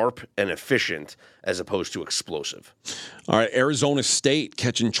sharp and efficient as opposed to explosive. All right, Arizona State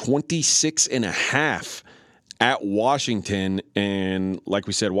catching 26.5 at Washington, and like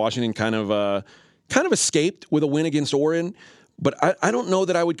we said, Washington kind of escaped with a win against Oregon, but I don't know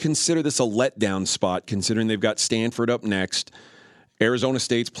that I would consider this a letdown spot considering they've got Stanford up next. Arizona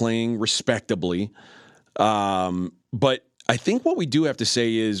State's playing respectably, but I think what we do have to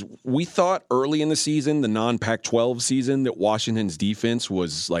say is we thought early in the season, the non-Pac-12 season, that Washington's defense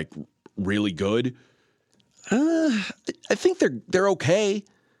was really good. I think they're okay.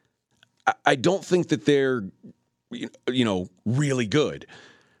 I don't think that they're really good.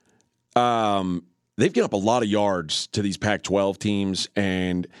 They've given up a lot of yards to these Pac-12 teams,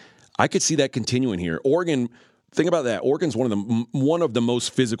 and I could see that continuing here. Oregon. Think about that. Oregon's one of the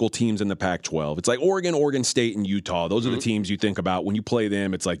most physical teams in the Pac-12. It's like Oregon, Oregon State, and Utah. Those are the teams you think about when you play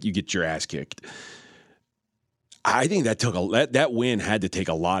them. It's like you get your ass kicked. I think that win had to take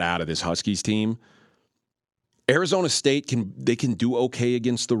a lot out of this Huskies team. Arizona State can do okay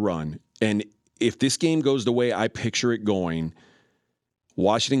against the run, and if this game goes the way I picture it going,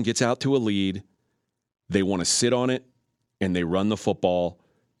 Washington gets out to a lead. They want to sit on it, and they run the football.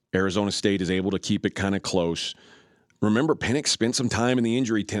 Arizona State is able to keep it kind of close. Remember, Penix spent some time in the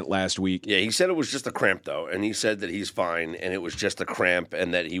injury tent last week. Yeah, he said it was just a cramp, though, and he said that he's fine, and it was just a cramp,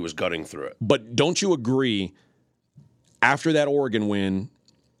 and that he was gutting through it. But don't you agree, after that Oregon win,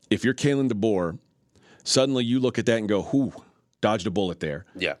 if you're Kalen DeBoer, suddenly you look at that and go, whew, dodged a bullet there.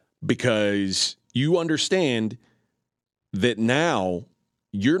 Yeah. Because you understand that now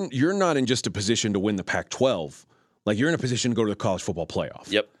you're not in just a position to win the Pac-12. Like, you're in a position to go to the college football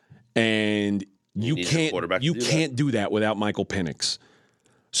playoff. Yep. And you can't do that without Michael Penix.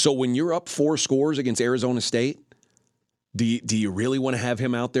 So when you're up 4 scores against Arizona State, do you really want to have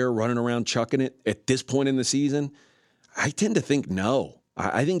him out there running around chucking it at this point in the season? I tend to think no.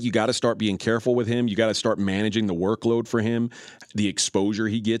 I think you got to start being careful with him. You got to start managing the workload for him, the exposure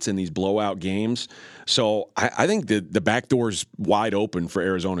he gets in these blowout games. So I think the back door's wide open for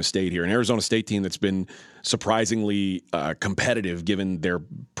Arizona State here. An Arizona State team that's been surprisingly competitive given their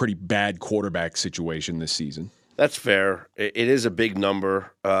pretty bad quarterback situation this season. That's fair. It is a big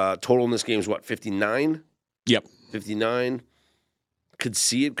number. Total in this game is what, 59? Yep. 59. I could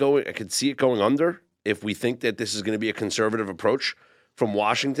see it going under if we think that this is going to be a conservative approach from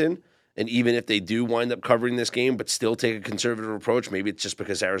Washington. And even if they do wind up covering this game but still take a conservative approach, maybe it's just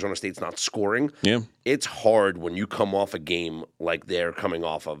because Arizona State's not scoring. Yeah. It's hard when you come off a game like they're coming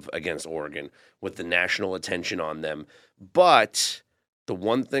off of against Oregon with the national attention on them. But the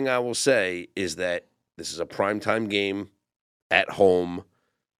one thing I will say is that this is a primetime game at home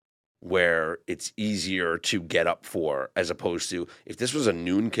where it's easier to get up for, as opposed to if this was a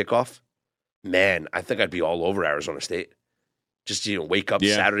noon kickoff, man, I think I'd be all over Arizona State. Just, wake up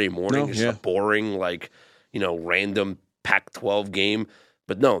Saturday morning, a boring, random Pac-12 game.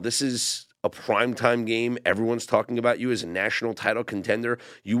 But no, this is a primetime game. Everyone's talking about you as a national title contender.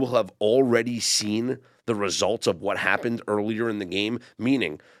 You will have already seen the results of what happened earlier in the game,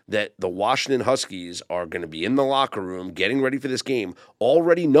 meaning that the Washington Huskies are going to be in the locker room getting ready for this game,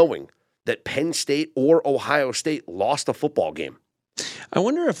 already knowing that Penn State or Ohio State lost a football game. I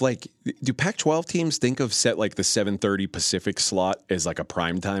wonder if, do Pac-12 teams think of the 7:30 Pacific slot as a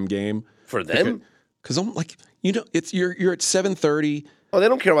primetime game for them? Because I'm it's you're at 7:30. Oh, they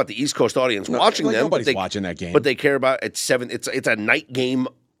don't care about the East Coast audience watching them. Nobody's watching that game, but they care about it's 7. It's a night game.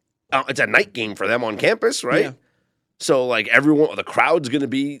 It's a night game for them on campus, right? Yeah. So, everyone, the crowd's going to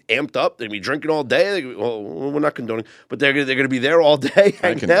be amped up. They're going to be drinking all day. Well, we're not condoning, but they're going to be there all day.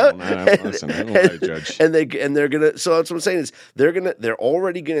 Listen, I don't know how to judge. And they're going to. So that's what I'm saying is they're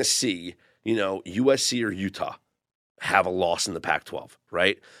already going to see USC or Utah have a loss in the Pac-12,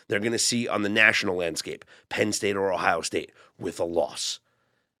 right? They're going to see on the national landscape Penn State or Ohio State with a loss,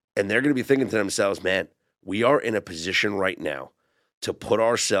 and they're going to be thinking to themselves, man, we are in a position right now to put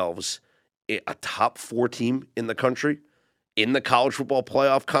ourselves a top 4 team in the country, in the college football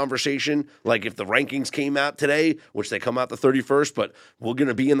playoff conversation. Like if the rankings came out today, which they come out the 31st, but we're going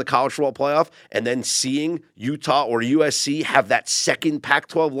to be in the college football playoff, and then seeing Utah or USC have that second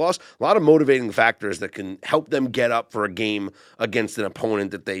Pac-12 loss, a lot of motivating factors that can help them get up for a game against an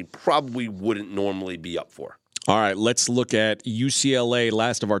opponent that they probably wouldn't normally be up for. All right, let's look at UCLA,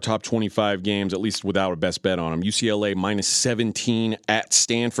 last of our top 25 games, at least without a best bet on them. UCLA minus 17 at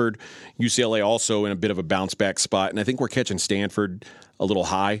Stanford. UCLA also in a bit of a bounce-back spot, and I think we're catching Stanford a little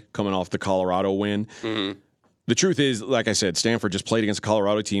high coming off the Colorado win. Mm-hmm. The truth is, like I said, Stanford just played against a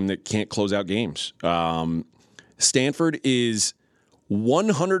Colorado team that can't close out games. Stanford is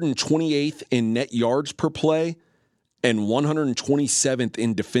 128th in net yards per play and 127th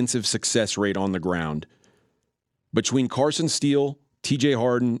in defensive success rate on the ground. Between Carson Steele, TJ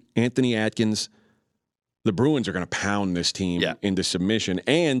Harden, Anthony Atkins, the Bruins are going to pound this team into submission.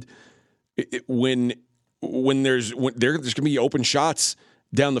 And when there's going to be open shots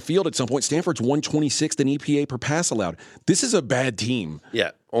down the field at some point, Stanford's 126th in EPA per pass allowed. This is a bad team.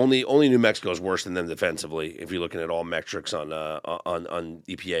 Yeah, only New Mexico is worse than them defensively if you're looking at all metrics on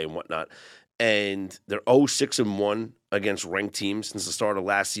EPA and whatnot. And they're 0-6-1 against ranked teams since the start of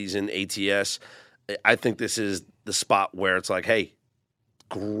last season, ATS. I think this is the spot where it's like, hey,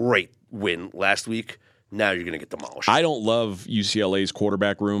 great win last week. Now you're going to get demolished. I don't love UCLA's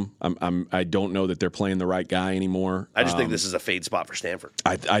quarterback room. I don't know that they're playing the right guy anymore. I just think this is a fade spot for Stanford.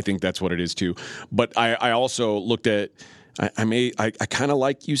 I think that's what it is too. But I also looked at. I kind of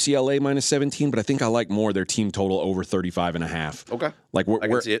like UCLA minus 17, but I think I like more their team total over 35.5.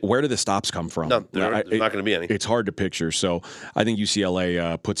 Okay. Where do the stops come from? No, there's not going to be any. It's hard to picture. So I think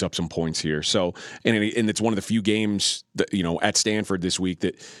UCLA puts up some points here. So and it's one of the few games that, at Stanford this week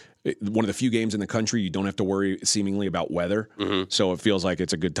that one of the few games in the country you don't have to worry seemingly about weather. Mm-hmm. So it feels like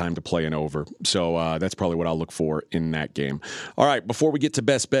it's a good time to play an over. So that's probably what I'll look for in that game. All right, before we get to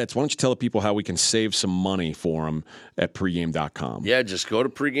best bets, why don't you tell the people how we can save some money for them at pregame.com? Yeah, just go to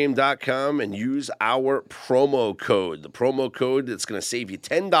pregame.com and use our promo code. The promo code that's going to save you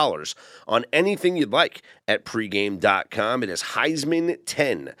 $10 on anything you'd like at pregame.com. It is Heisman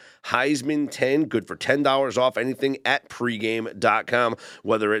 10. Heisman 10, good for $10 off anything at pregame.com,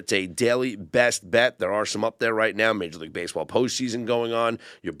 whether it's a daily best bet. There are some up there right now. Major League Baseball postseason going on.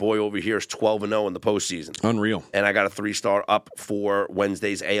 Your boy over here is 12-0 in the postseason. Unreal. And I got a 3-star up for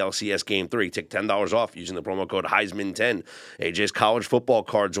Wednesday's ALCS Game 3. Take $10 off using the promo code Heisman10. AJ's college football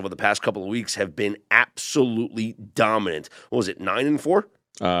cards over the past couple of weeks have been absolutely dominant. What was it, 9-4?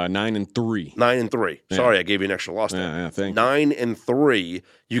 9-3. 9-3. Yeah. Sorry, I gave you an extra loss there. Yeah, thank you. 9-3.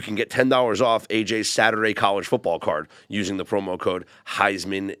 You can get $10 off AJ's Saturday college football card using the promo code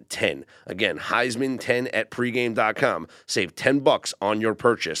Heisman10. Again, Heisman10 at pregame.com. Save $10 on your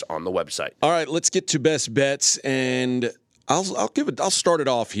purchase on the website. All right, let's get to best bets, and I'll start it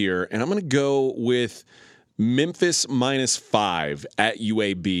off here, and I'm going to go with Memphis -5 at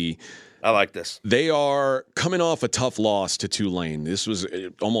UAB. I like this. They are coming off a tough loss to Tulane. This was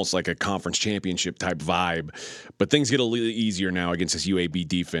almost like a conference championship type vibe, but things get a little easier now against this UAB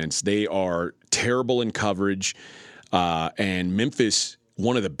defense. They are terrible in coverage, and Memphis,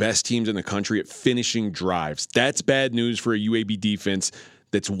 one of the best teams in the country at finishing drives. That's bad news for a UAB defense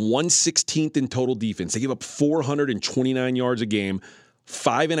that's 116th in total defense. They give up 429 yards a game,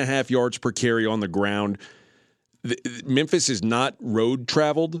 5.5 yards per carry on the ground. Memphis is not road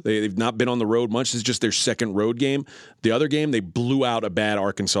traveled. They've not been on the road much. This is just their second road game. The other game, they blew out a bad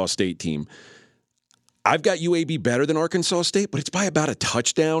Arkansas State team. I've got UAB better than Arkansas State, but it's by about a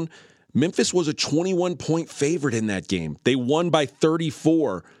touchdown. Memphis was a 21-point favorite in that game. They won by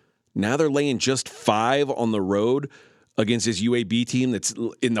 34. Now they're laying just 5 on the road against this UAB team that's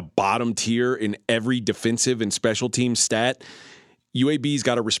in the bottom tier in every defensive and special team stat. UAB's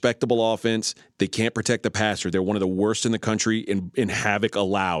got a respectable offense. They can't protect the passer. They're one of the worst in the country in havoc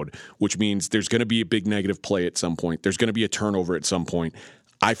allowed, which means there's going to be a big negative play at some point. There's going to be a turnover at some point.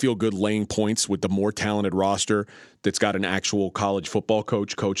 I feel good laying points with the more talented roster that's got an actual college football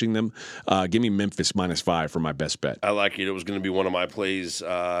coach coaching them. Give me Memphis -5 for my best bet. I like it. It was going to be one of my plays,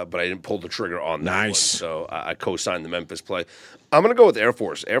 but I didn't pull the trigger on that one. So I co-signed the Memphis play. I'm going to go with Air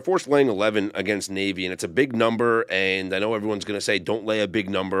Force. Air Force laying 11 against Navy, and it's a big number, and I know everyone's going to say don't lay a big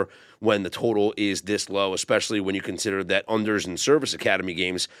number when the total is this low, especially when you consider that unders and service academy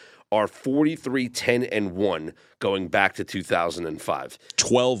games are 43-10-1 going back to 2005.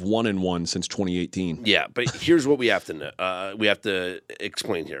 12-1-1 since 2018. Yeah, but here's what we have to know. We have to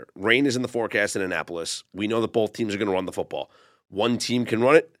explain here. Rain is in the forecast in Annapolis. We know that both teams are going to run the football. One team can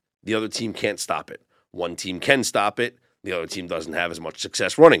run it. The other team can't stop it. One team can stop it. The other team doesn't have as much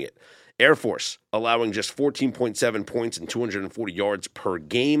success running it. Air Force allowing just 14.7 points and 240 yards per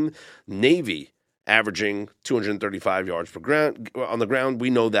game. Navy averaging 235 yards on the ground. We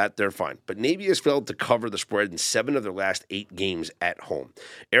know that they're fine. But Navy has failed to cover the spread in 7 of their last 8 games at home.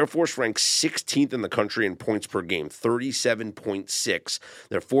 Air Force ranks 16th in the country in points per game, 37.6.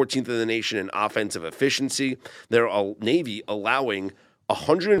 They're 14th in the nation in offensive efficiency. They're Navy allowing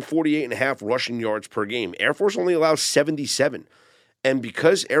 148.5 rushing yards per game. Air Force only allows 77. And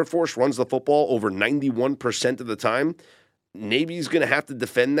because Air Force runs the football over 91% of the time, Navy's going to have to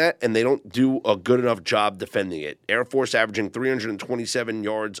defend that, and they don't do a good enough job defending it. Air Force averaging 327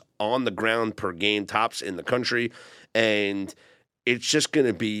 yards on the ground per game, tops in the country, and it's just going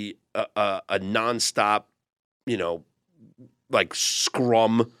to be a nonstop, like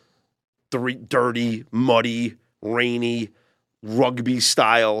scrum, dirty, muddy, rainy, rugby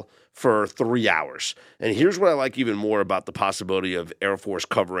style for 3 hours. And here's what I like even more about the possibility of Air Force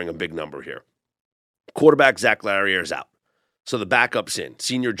covering a big number here. Quarterback Zach Larrier is out. So the backup's in,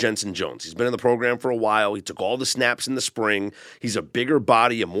 senior Jensen Jones. He's been in the program for a while. He took all the snaps in the spring. He's a bigger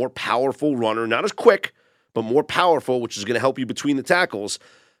body, a more powerful runner, not as quick, but more powerful, which is going to help you between the tackles.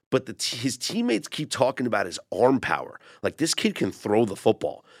 But his teammates keep talking about his arm power. Like, this kid can throw the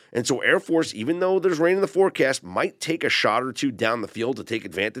football. And so Air Force, even though there's rain in the forecast, might take a shot or two down the field to take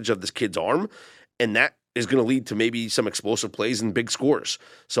advantage of this kid's arm. And that is going to lead to maybe some explosive plays and big scores.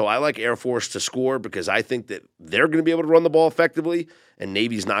 So I like Air Force to score because I think that they're going to be able to run the ball effectively, and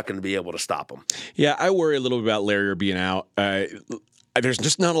Navy's not going to be able to stop them. Yeah, I worry a little bit about Larrier being out. There's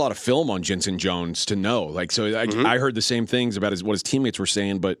just not a lot of film on Jensen Jones to know. I heard the same things about what his teammates were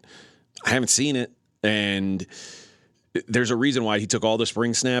saying, but I haven't seen it. And there's a reason why he took all the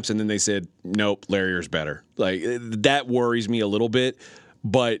spring snaps, and then they said, nope, Larrier's better. Like, that worries me a little bit,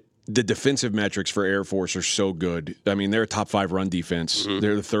 but the defensive metrics for Air Force are so good. I mean, they're a top 5 run defense. Mm-hmm.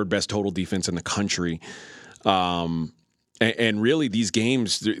 They're the 3rd best total defense in the country. And really, these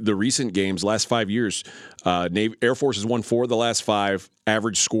games, the recent games, last 5 years, Air Force has won 4 of the last 5,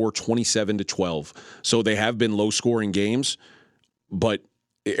 average score 27-12. So they have been low-scoring games, but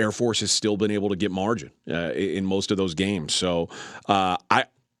Air Force has still been able to get margin in most of those games. So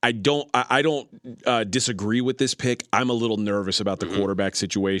I don't disagree with this pick. I'm a little nervous about the quarterback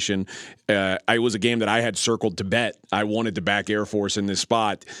situation. It was a game that I had circled to bet. I wanted to back Air Force in this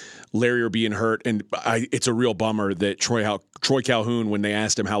spot. Larrier being hurt, and it's a real bummer that Troy Calhoun, when they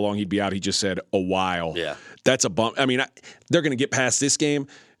asked him how long he'd be out, he just said a while. Yeah, that's a bump. I mean, they're going to get past this game.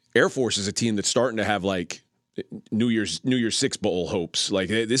 Air Force is a team that's starting to have like New Year's Six Bowl hopes. Like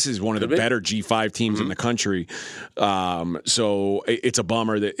this is one of the better G5 teams in the country. So it's a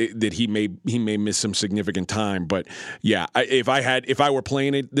bummer that he may miss some significant time. But yeah, if I were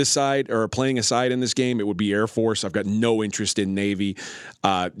playing this side or playing a side in this game, it would be Air Force. I've got no interest in Navy.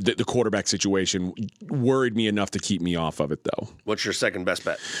 The quarterback situation worried me enough to keep me off of it, though. What's your second best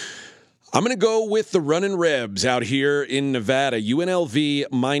bet? I'm going to go with the Runnin' Rebs out here in Nevada.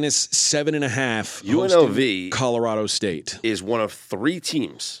 UNLV minus 7.5. UNLV, Colorado State, is one of 3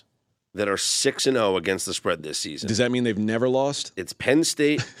 teams that are 6-0 against the spread this season. Does that mean they've never lost? It's Penn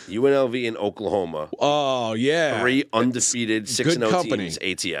State, UNLV, and Oklahoma. Oh, yeah. 3 undefeated 6-0 teams,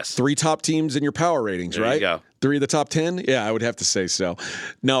 ATS. 3 top teams in your power ratings, there right? You go. 3 of the top 10? Yeah, I would have to say so.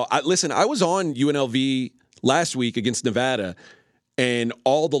 No, listen, I was on UNLV last week against Nevada, and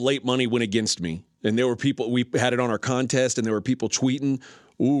all the late money went against me. And there were people, we had it on our contest, and there were people tweeting,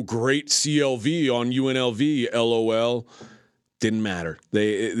 ooh, great CLV on UNLV, LOL. Didn't matter.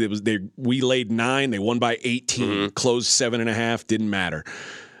 We laid 9, they won by 18, closed 7.5, didn't matter.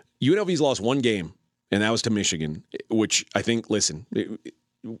 UNLV's lost 1 game, and that was to Michigan, which I think, listen,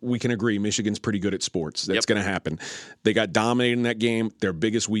 we can agree Michigan's pretty good at sports. That's going to happen. They got dominated in that game. Their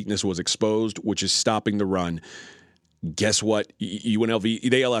biggest weakness was exposed, which is stopping the run. Guess what? UNLV,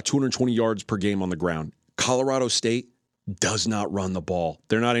 they allow 220 yards per game on the ground. Colorado State does not run the ball.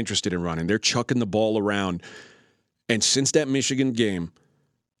 They're not interested in running. They're chucking the ball around. And since that Michigan game,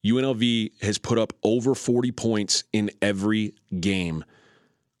 UNLV has put up over 40 points in every game.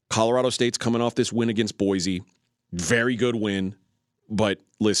 Colorado State's coming off this win against Boise. Very good win. But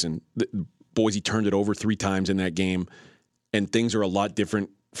listen, Boise turned it over 3 times in that game. And things are a lot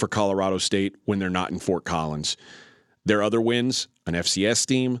different for Colorado State when they're not in Fort Collins. Their other wins, an FCS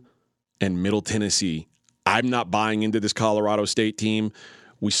team and Middle Tennessee. I'm not buying into this Colorado State team.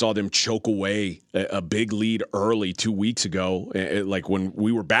 We saw them choke away a big lead early 2 weeks ago, like when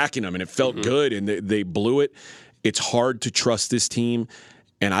we were backing them, and it felt good, and they blew it. It's hard to trust this team,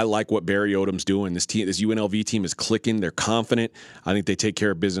 and I like what Barry Odom's doing. This UNLV team is clicking. They're confident. I think they take care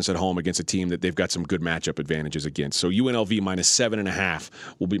of business at home against a team that they've got some good matchup advantages against. So UNLV minus 7.5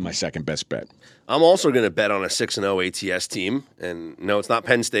 will be my second best bet. I'm also going to bet on a 6-0 ATS team, and no, it's not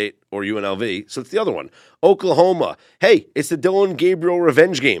Penn State or UNLV, so it's the other one. Oklahoma. Hey, it's the Dylan Gabriel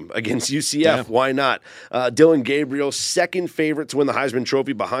revenge game against UCF. Yeah. Why not? Dylan Gabriel, second favorite to win the Heisman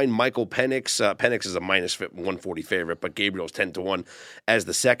Trophy behind Michael Penix. Penix is a minus 140 favorite, but Gabriel's 10-1 as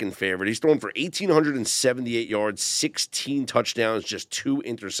the second favorite. He's thrown for 1,878 yards, 16 touchdowns, just 2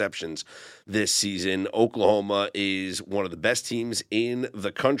 interceptions this season. Oklahoma is one of the best teams in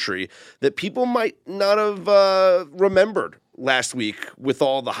the country that people might not have remembered last week with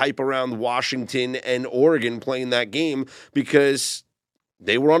all the hype around Washington and Oregon playing that game because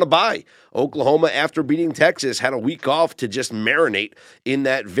they were on a bye. Oklahoma, after beating Texas, had a week off to just marinate in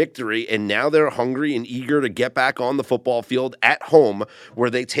that victory, and now they're hungry and eager to get back on the football field at home where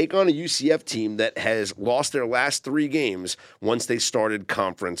they take on a UCF team that has lost their last 3 games once they started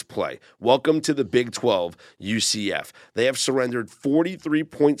conference play. Welcome to the Big 12, UCF. They have surrendered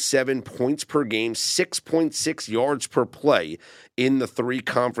 43.7 points per game, 6.6 yards per play in the 3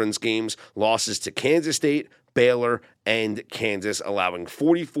 conference games, losses to Kansas State, Baylor, and Kansas, allowing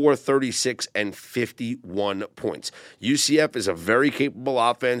 44, 36, and 51 points. UCF is a very capable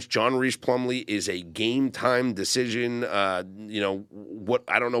offense. John Reese Plumlee is a game-time decision. I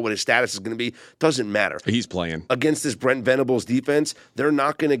don't know what his status is going to be. Doesn't matter. He's playing. Against this Brent Venables defense, they're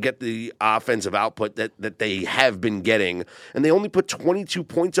not going to get the offensive output that they have been getting. And they only put 22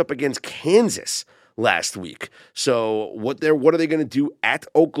 points up against Kansas last week. So what are they going to do at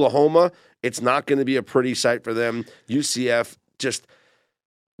Oklahoma? It's not going to be a pretty sight for them. UCF,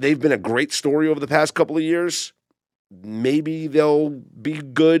 they've been a great story over the past couple of years. Maybe they'll be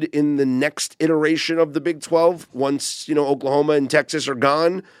good in the next iteration of the Big 12 once, Oklahoma and Texas are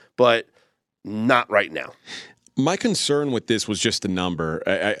gone, but not right now. My concern with this was just the number.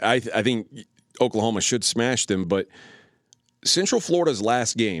 I think Oklahoma should smash them, but Central Florida's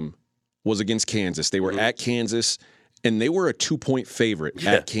last game was against Kansas. They were at Kansas, and they were a 2-point favorite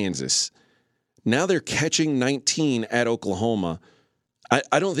at Kansas. Now they're catching 19 at Oklahoma.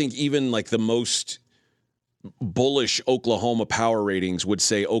 I don't think even like the most bullish Oklahoma power ratings would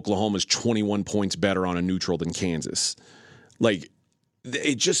say Oklahoma's 21 points better on a neutral than Kansas. Like,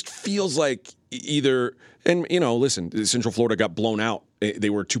 it just feels like either, and listen, Central Florida got blown out. They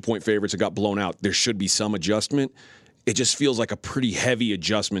were 2-point favorites and got blown out. There should be some adjustment. It just feels like a pretty heavy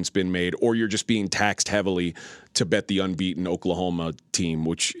adjustment's been made, or you're just being taxed heavily to bet the unbeaten Oklahoma team,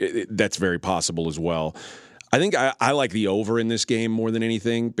 which that's very possible as well. I think I like the over in this game more than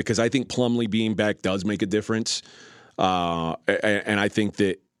anything because I think Plumlee being back does make a difference. And I think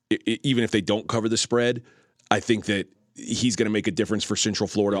that even if they don't cover the spread, I think that he's going to make a difference for Central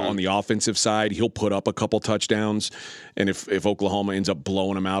Florida on the offensive side. He'll put up a couple touchdowns, and if Oklahoma ends up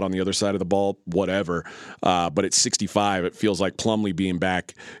blowing him out on the other side of the ball, whatever. But at 65, it feels like Plumlee being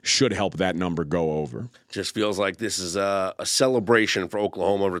back should help that number go over. Just feels like this is a celebration for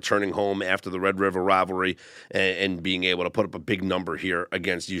Oklahoma returning home after the Red River rivalry and being able to put up a big number here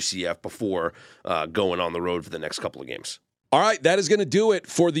against UCF before going on the road for the next couple of games. All right, that is going to do it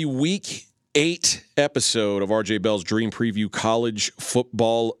for the Week 8 episode of RJ Bell's Dream Preview College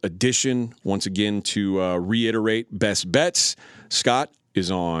Football Edition. Once again, to reiterate best bets, Scott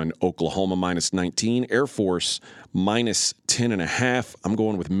is on Oklahoma -19, Air Force -10.5. I'm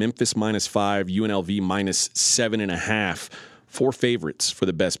going with Memphis -5, UNLV -7.5. 4 favorites for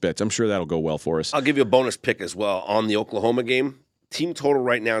the best bets. I'm sure that'll go well for us. I'll give you a bonus pick as well on the Oklahoma game. Team total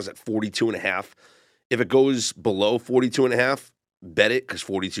right now is at 42.5. If it goes below 42.5, bet it because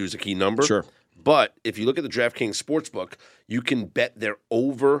 42 is a key number. Sure. But if you look at the DraftKings Sportsbook, you can bet their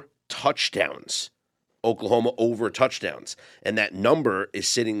over touchdowns, Oklahoma over touchdowns. And that number is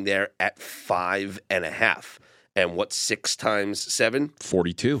sitting there at 5.5. And what's 6 times 7?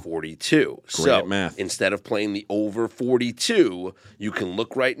 42. 42. Great at math. Instead of playing the over 42, you can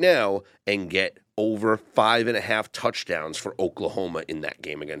look right now and get over 5.5 touchdowns for Oklahoma in that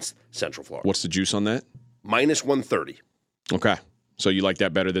game against Central Florida. What's the juice on that? -130. Okay. So you like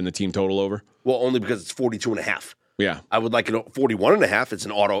that better than the team total over? Well, only because it's 42.5. Yeah. I would like it 41.5. It's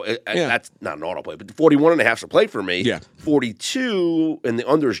an auto. That's not an auto play, but 41.5 is a play for me. Yeah. 42 and the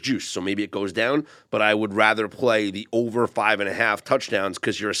under is juice, so maybe it goes down. But I would rather play the over 5.5 touchdowns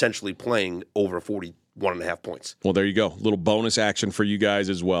because you're essentially playing over 41.5 points. Well, there you go. Little bonus action for you guys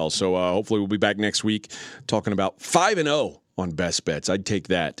as well. So hopefully we'll be back next week talking about 5-0 on best bets. I'd take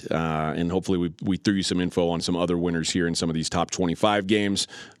that. And hopefully we threw you some info on some other winners here in some of these top 25 games.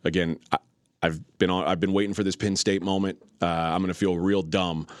 Again, I've been waiting for this Penn State moment. I'm going to feel real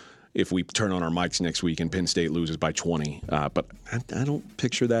dumb if we turn on our mics next week and Penn State loses by 20. But I don't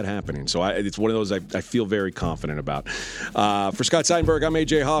picture that happening. So it's one of those I feel very confident about. For Scott Seidenberg, I'm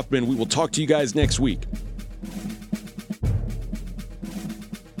AJ Hoffman. We will talk to you guys next week.